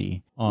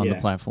activity on the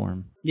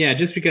platform. Yeah,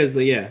 just because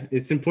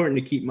it's important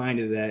to keep mind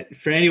of that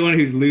for anyone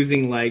who's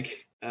losing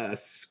like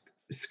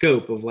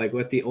scope of like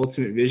what the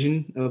ultimate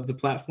vision of the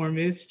platform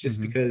is. Just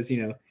because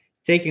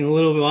taking a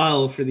little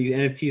while for these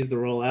NFTs to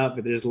roll out,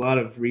 but there's a lot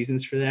of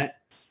reasons for that.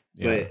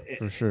 Yeah, but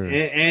for sure.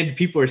 And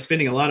people are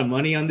spending a lot of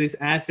money on these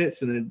assets,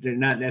 so they're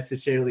not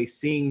necessarily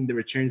seeing the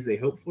returns they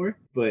hope for.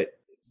 But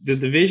the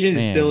vision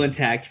is still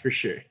intact for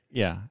sure.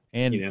 Yeah,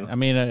 and I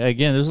mean,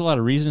 again, there's a lot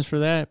of reasons for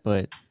that,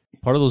 but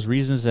part of those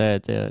reasons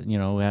that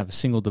we have a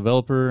single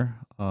developer,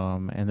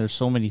 and there's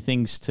so many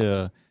things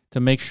to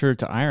make sure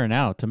to iron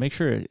out, to make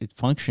sure it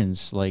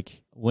functions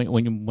like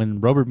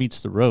when rubber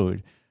meets the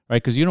road.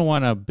 Right, because you don't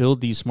want to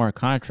build these smart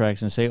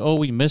contracts and say, "Oh,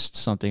 we missed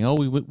something. Oh,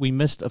 we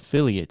missed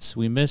affiliates.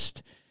 We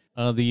missed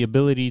the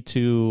ability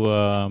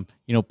to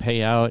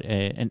pay out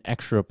an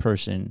extra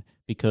person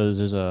because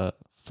there's a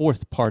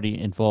fourth party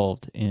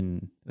involved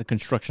in the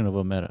construction of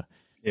a meta."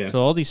 Yeah.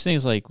 So all these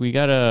things, like we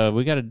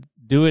gotta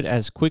do it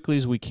as quickly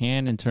as we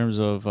can in terms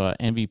of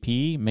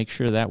MVP. Make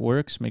sure that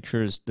works. Make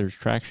sure there's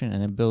traction,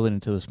 and then build it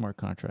into the smart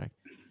contract.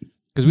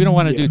 Because we don't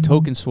want to do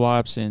token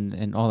swaps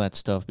and all that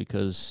stuff,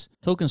 because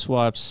token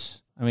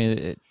swaps, I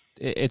mean,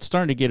 it's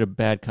starting to get a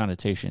bad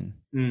connotation.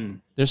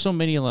 Mm. There's so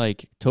many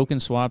like token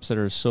swaps that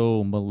are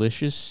so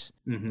malicious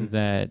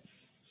that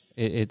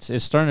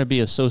it's starting to be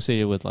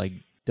associated with like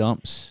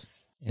dumps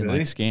and Really?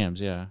 like scams.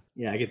 Yeah.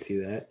 Yeah, I could see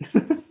that.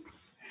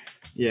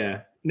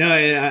 Yeah. No,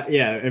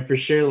 and for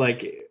sure,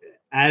 like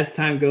as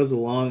time goes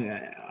along,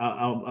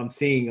 I'm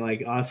seeing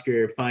like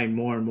Oscar find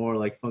more and more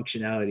like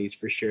functionalities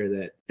for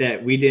sure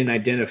that we didn't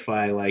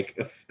identify like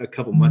a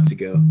couple months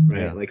ago,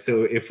 right? Yeah. Like,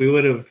 so if we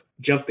would have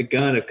jumped the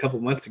gun a couple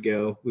months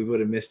ago, we would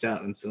have missed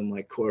out on some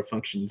like core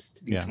functions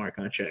to these smart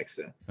contracts.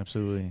 So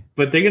Absolutely.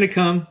 but they're gonna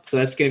come, so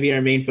that's gonna be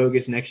our main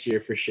focus next year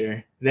for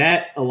sure.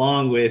 That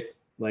along with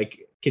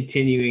like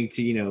continuing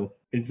to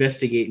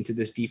investigate into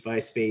this DeFi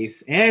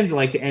space and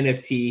like the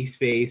NFT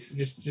space.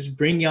 Just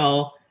bring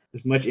y'all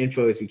as much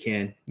info as we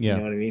can. Yeah. You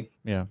know what I mean?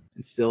 Yeah.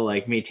 And still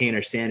like maintain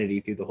our sanity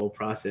through the whole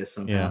process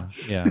somehow.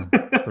 Yeah.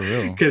 For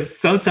real. Because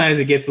sometimes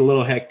it gets a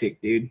little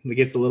hectic, dude. It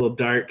gets a little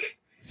dark.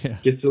 Yeah.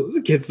 Gets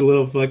a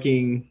little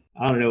fucking,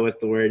 I don't know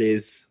what the word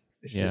is.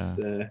 It's just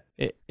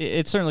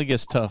it certainly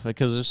gets tough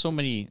because there's so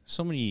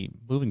many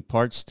moving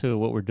parts to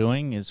what we're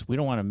doing. Is we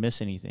don't want to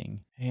miss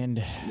anything,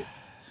 and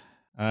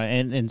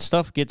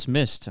stuff gets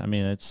missed. I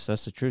mean,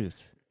 that's the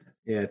truth.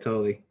 Yeah,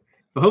 totally.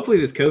 But hopefully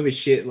this COVID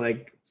shit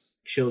like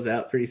chills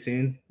out pretty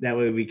soon. That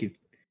way we could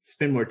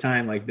spend more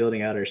time like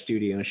building out our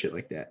studio and shit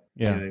like that.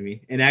 Yeah. You know what I mean?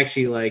 And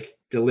actually like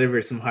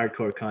deliver some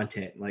hardcore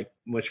content like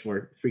much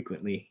more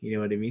frequently. You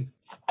know what I mean?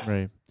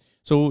 Right.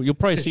 So you'll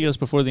probably see us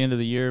before the end of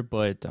the year,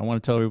 but I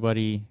want to tell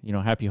everybody,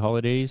 happy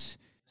holidays.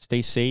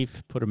 Stay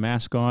safe. Put a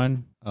mask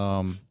on.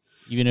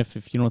 Even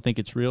if you don't think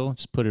it's real,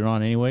 just put it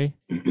on anyway.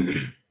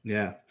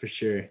 Yeah, for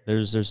sure.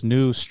 There's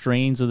new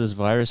strains of this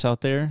virus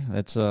out there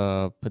that's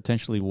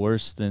potentially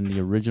worse than the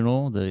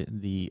original,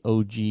 the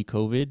OG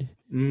COVID.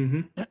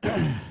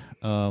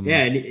 Mm-hmm.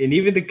 Yeah, and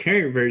even the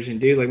current version,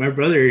 dude. Like my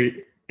brother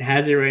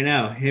has it right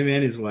now, him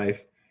and his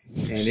wife,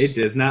 and it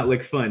does not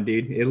look fun,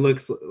 dude. It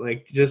looks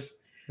like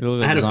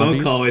I had a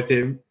phone call with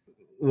him.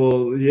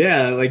 Well,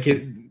 yeah, like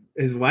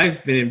his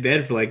wife's been in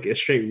bed for like a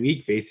straight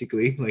week,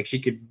 basically. Like she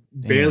could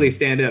barely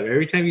stand up.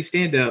 Every time you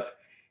stand up,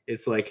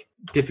 it's like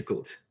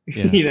difficult.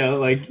 Yeah.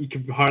 Like you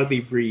can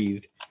hardly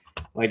breathe.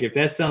 Like if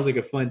that sounds like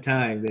a fun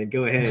time, then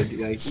go ahead.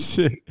 Like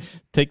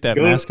take that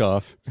mask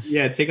off.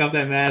 Yeah, take off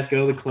that mask,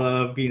 go to the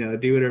club,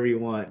 do whatever you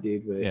want,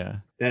 dude.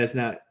 But that is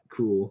not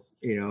cool,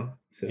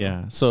 So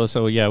yeah.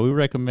 So yeah, we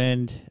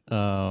recommend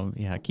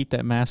keep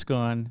that mask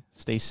on,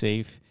 stay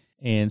safe.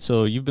 And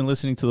so you've been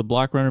listening to The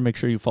Block Runner. Make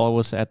sure you follow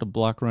us at The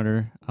Block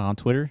Runner on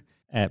Twitter,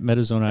 at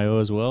MetaZone.io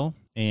as well.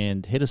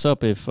 And hit us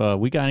up if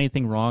we got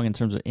anything wrong in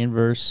terms of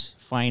inverse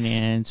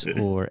finance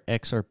or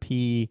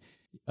XRP.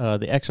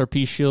 The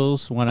XRP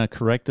shills want to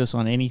correct us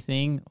on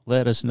anything,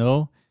 let us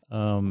know.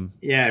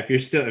 If you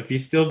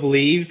still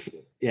believe,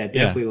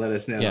 definitely let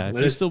us know. Yeah, if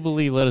you still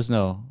believe, let us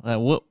know.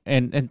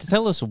 And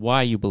tell us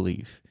why you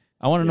believe.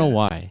 I want to know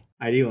why.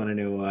 I do want to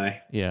know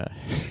why. Yeah.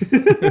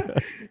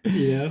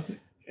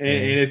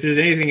 And if there's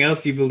anything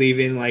else you believe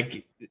in,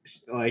 like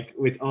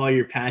with all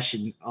your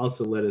passion,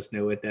 also let us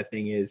know what that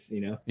thing is.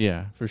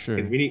 Yeah, for sure.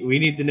 Because we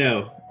need to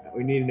know.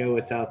 We need to know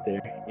what's out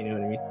there. You know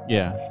what I mean?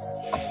 Yeah.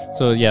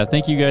 So yeah,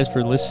 thank you guys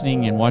for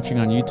listening and watching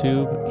on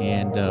YouTube,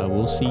 and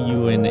we'll see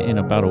you in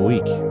about a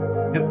week. Yep.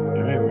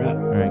 All right, we're out.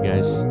 All right,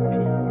 guys.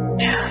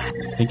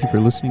 Thank you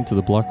for listening to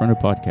the Block Runner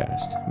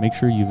podcast. Make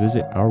sure you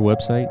visit our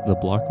website,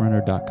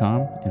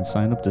 theblockrunner.com, and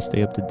sign up to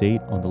stay up to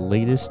date on the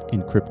latest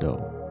in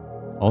crypto.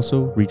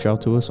 Also, reach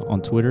out to us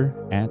on Twitter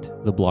at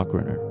The Block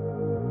Runner.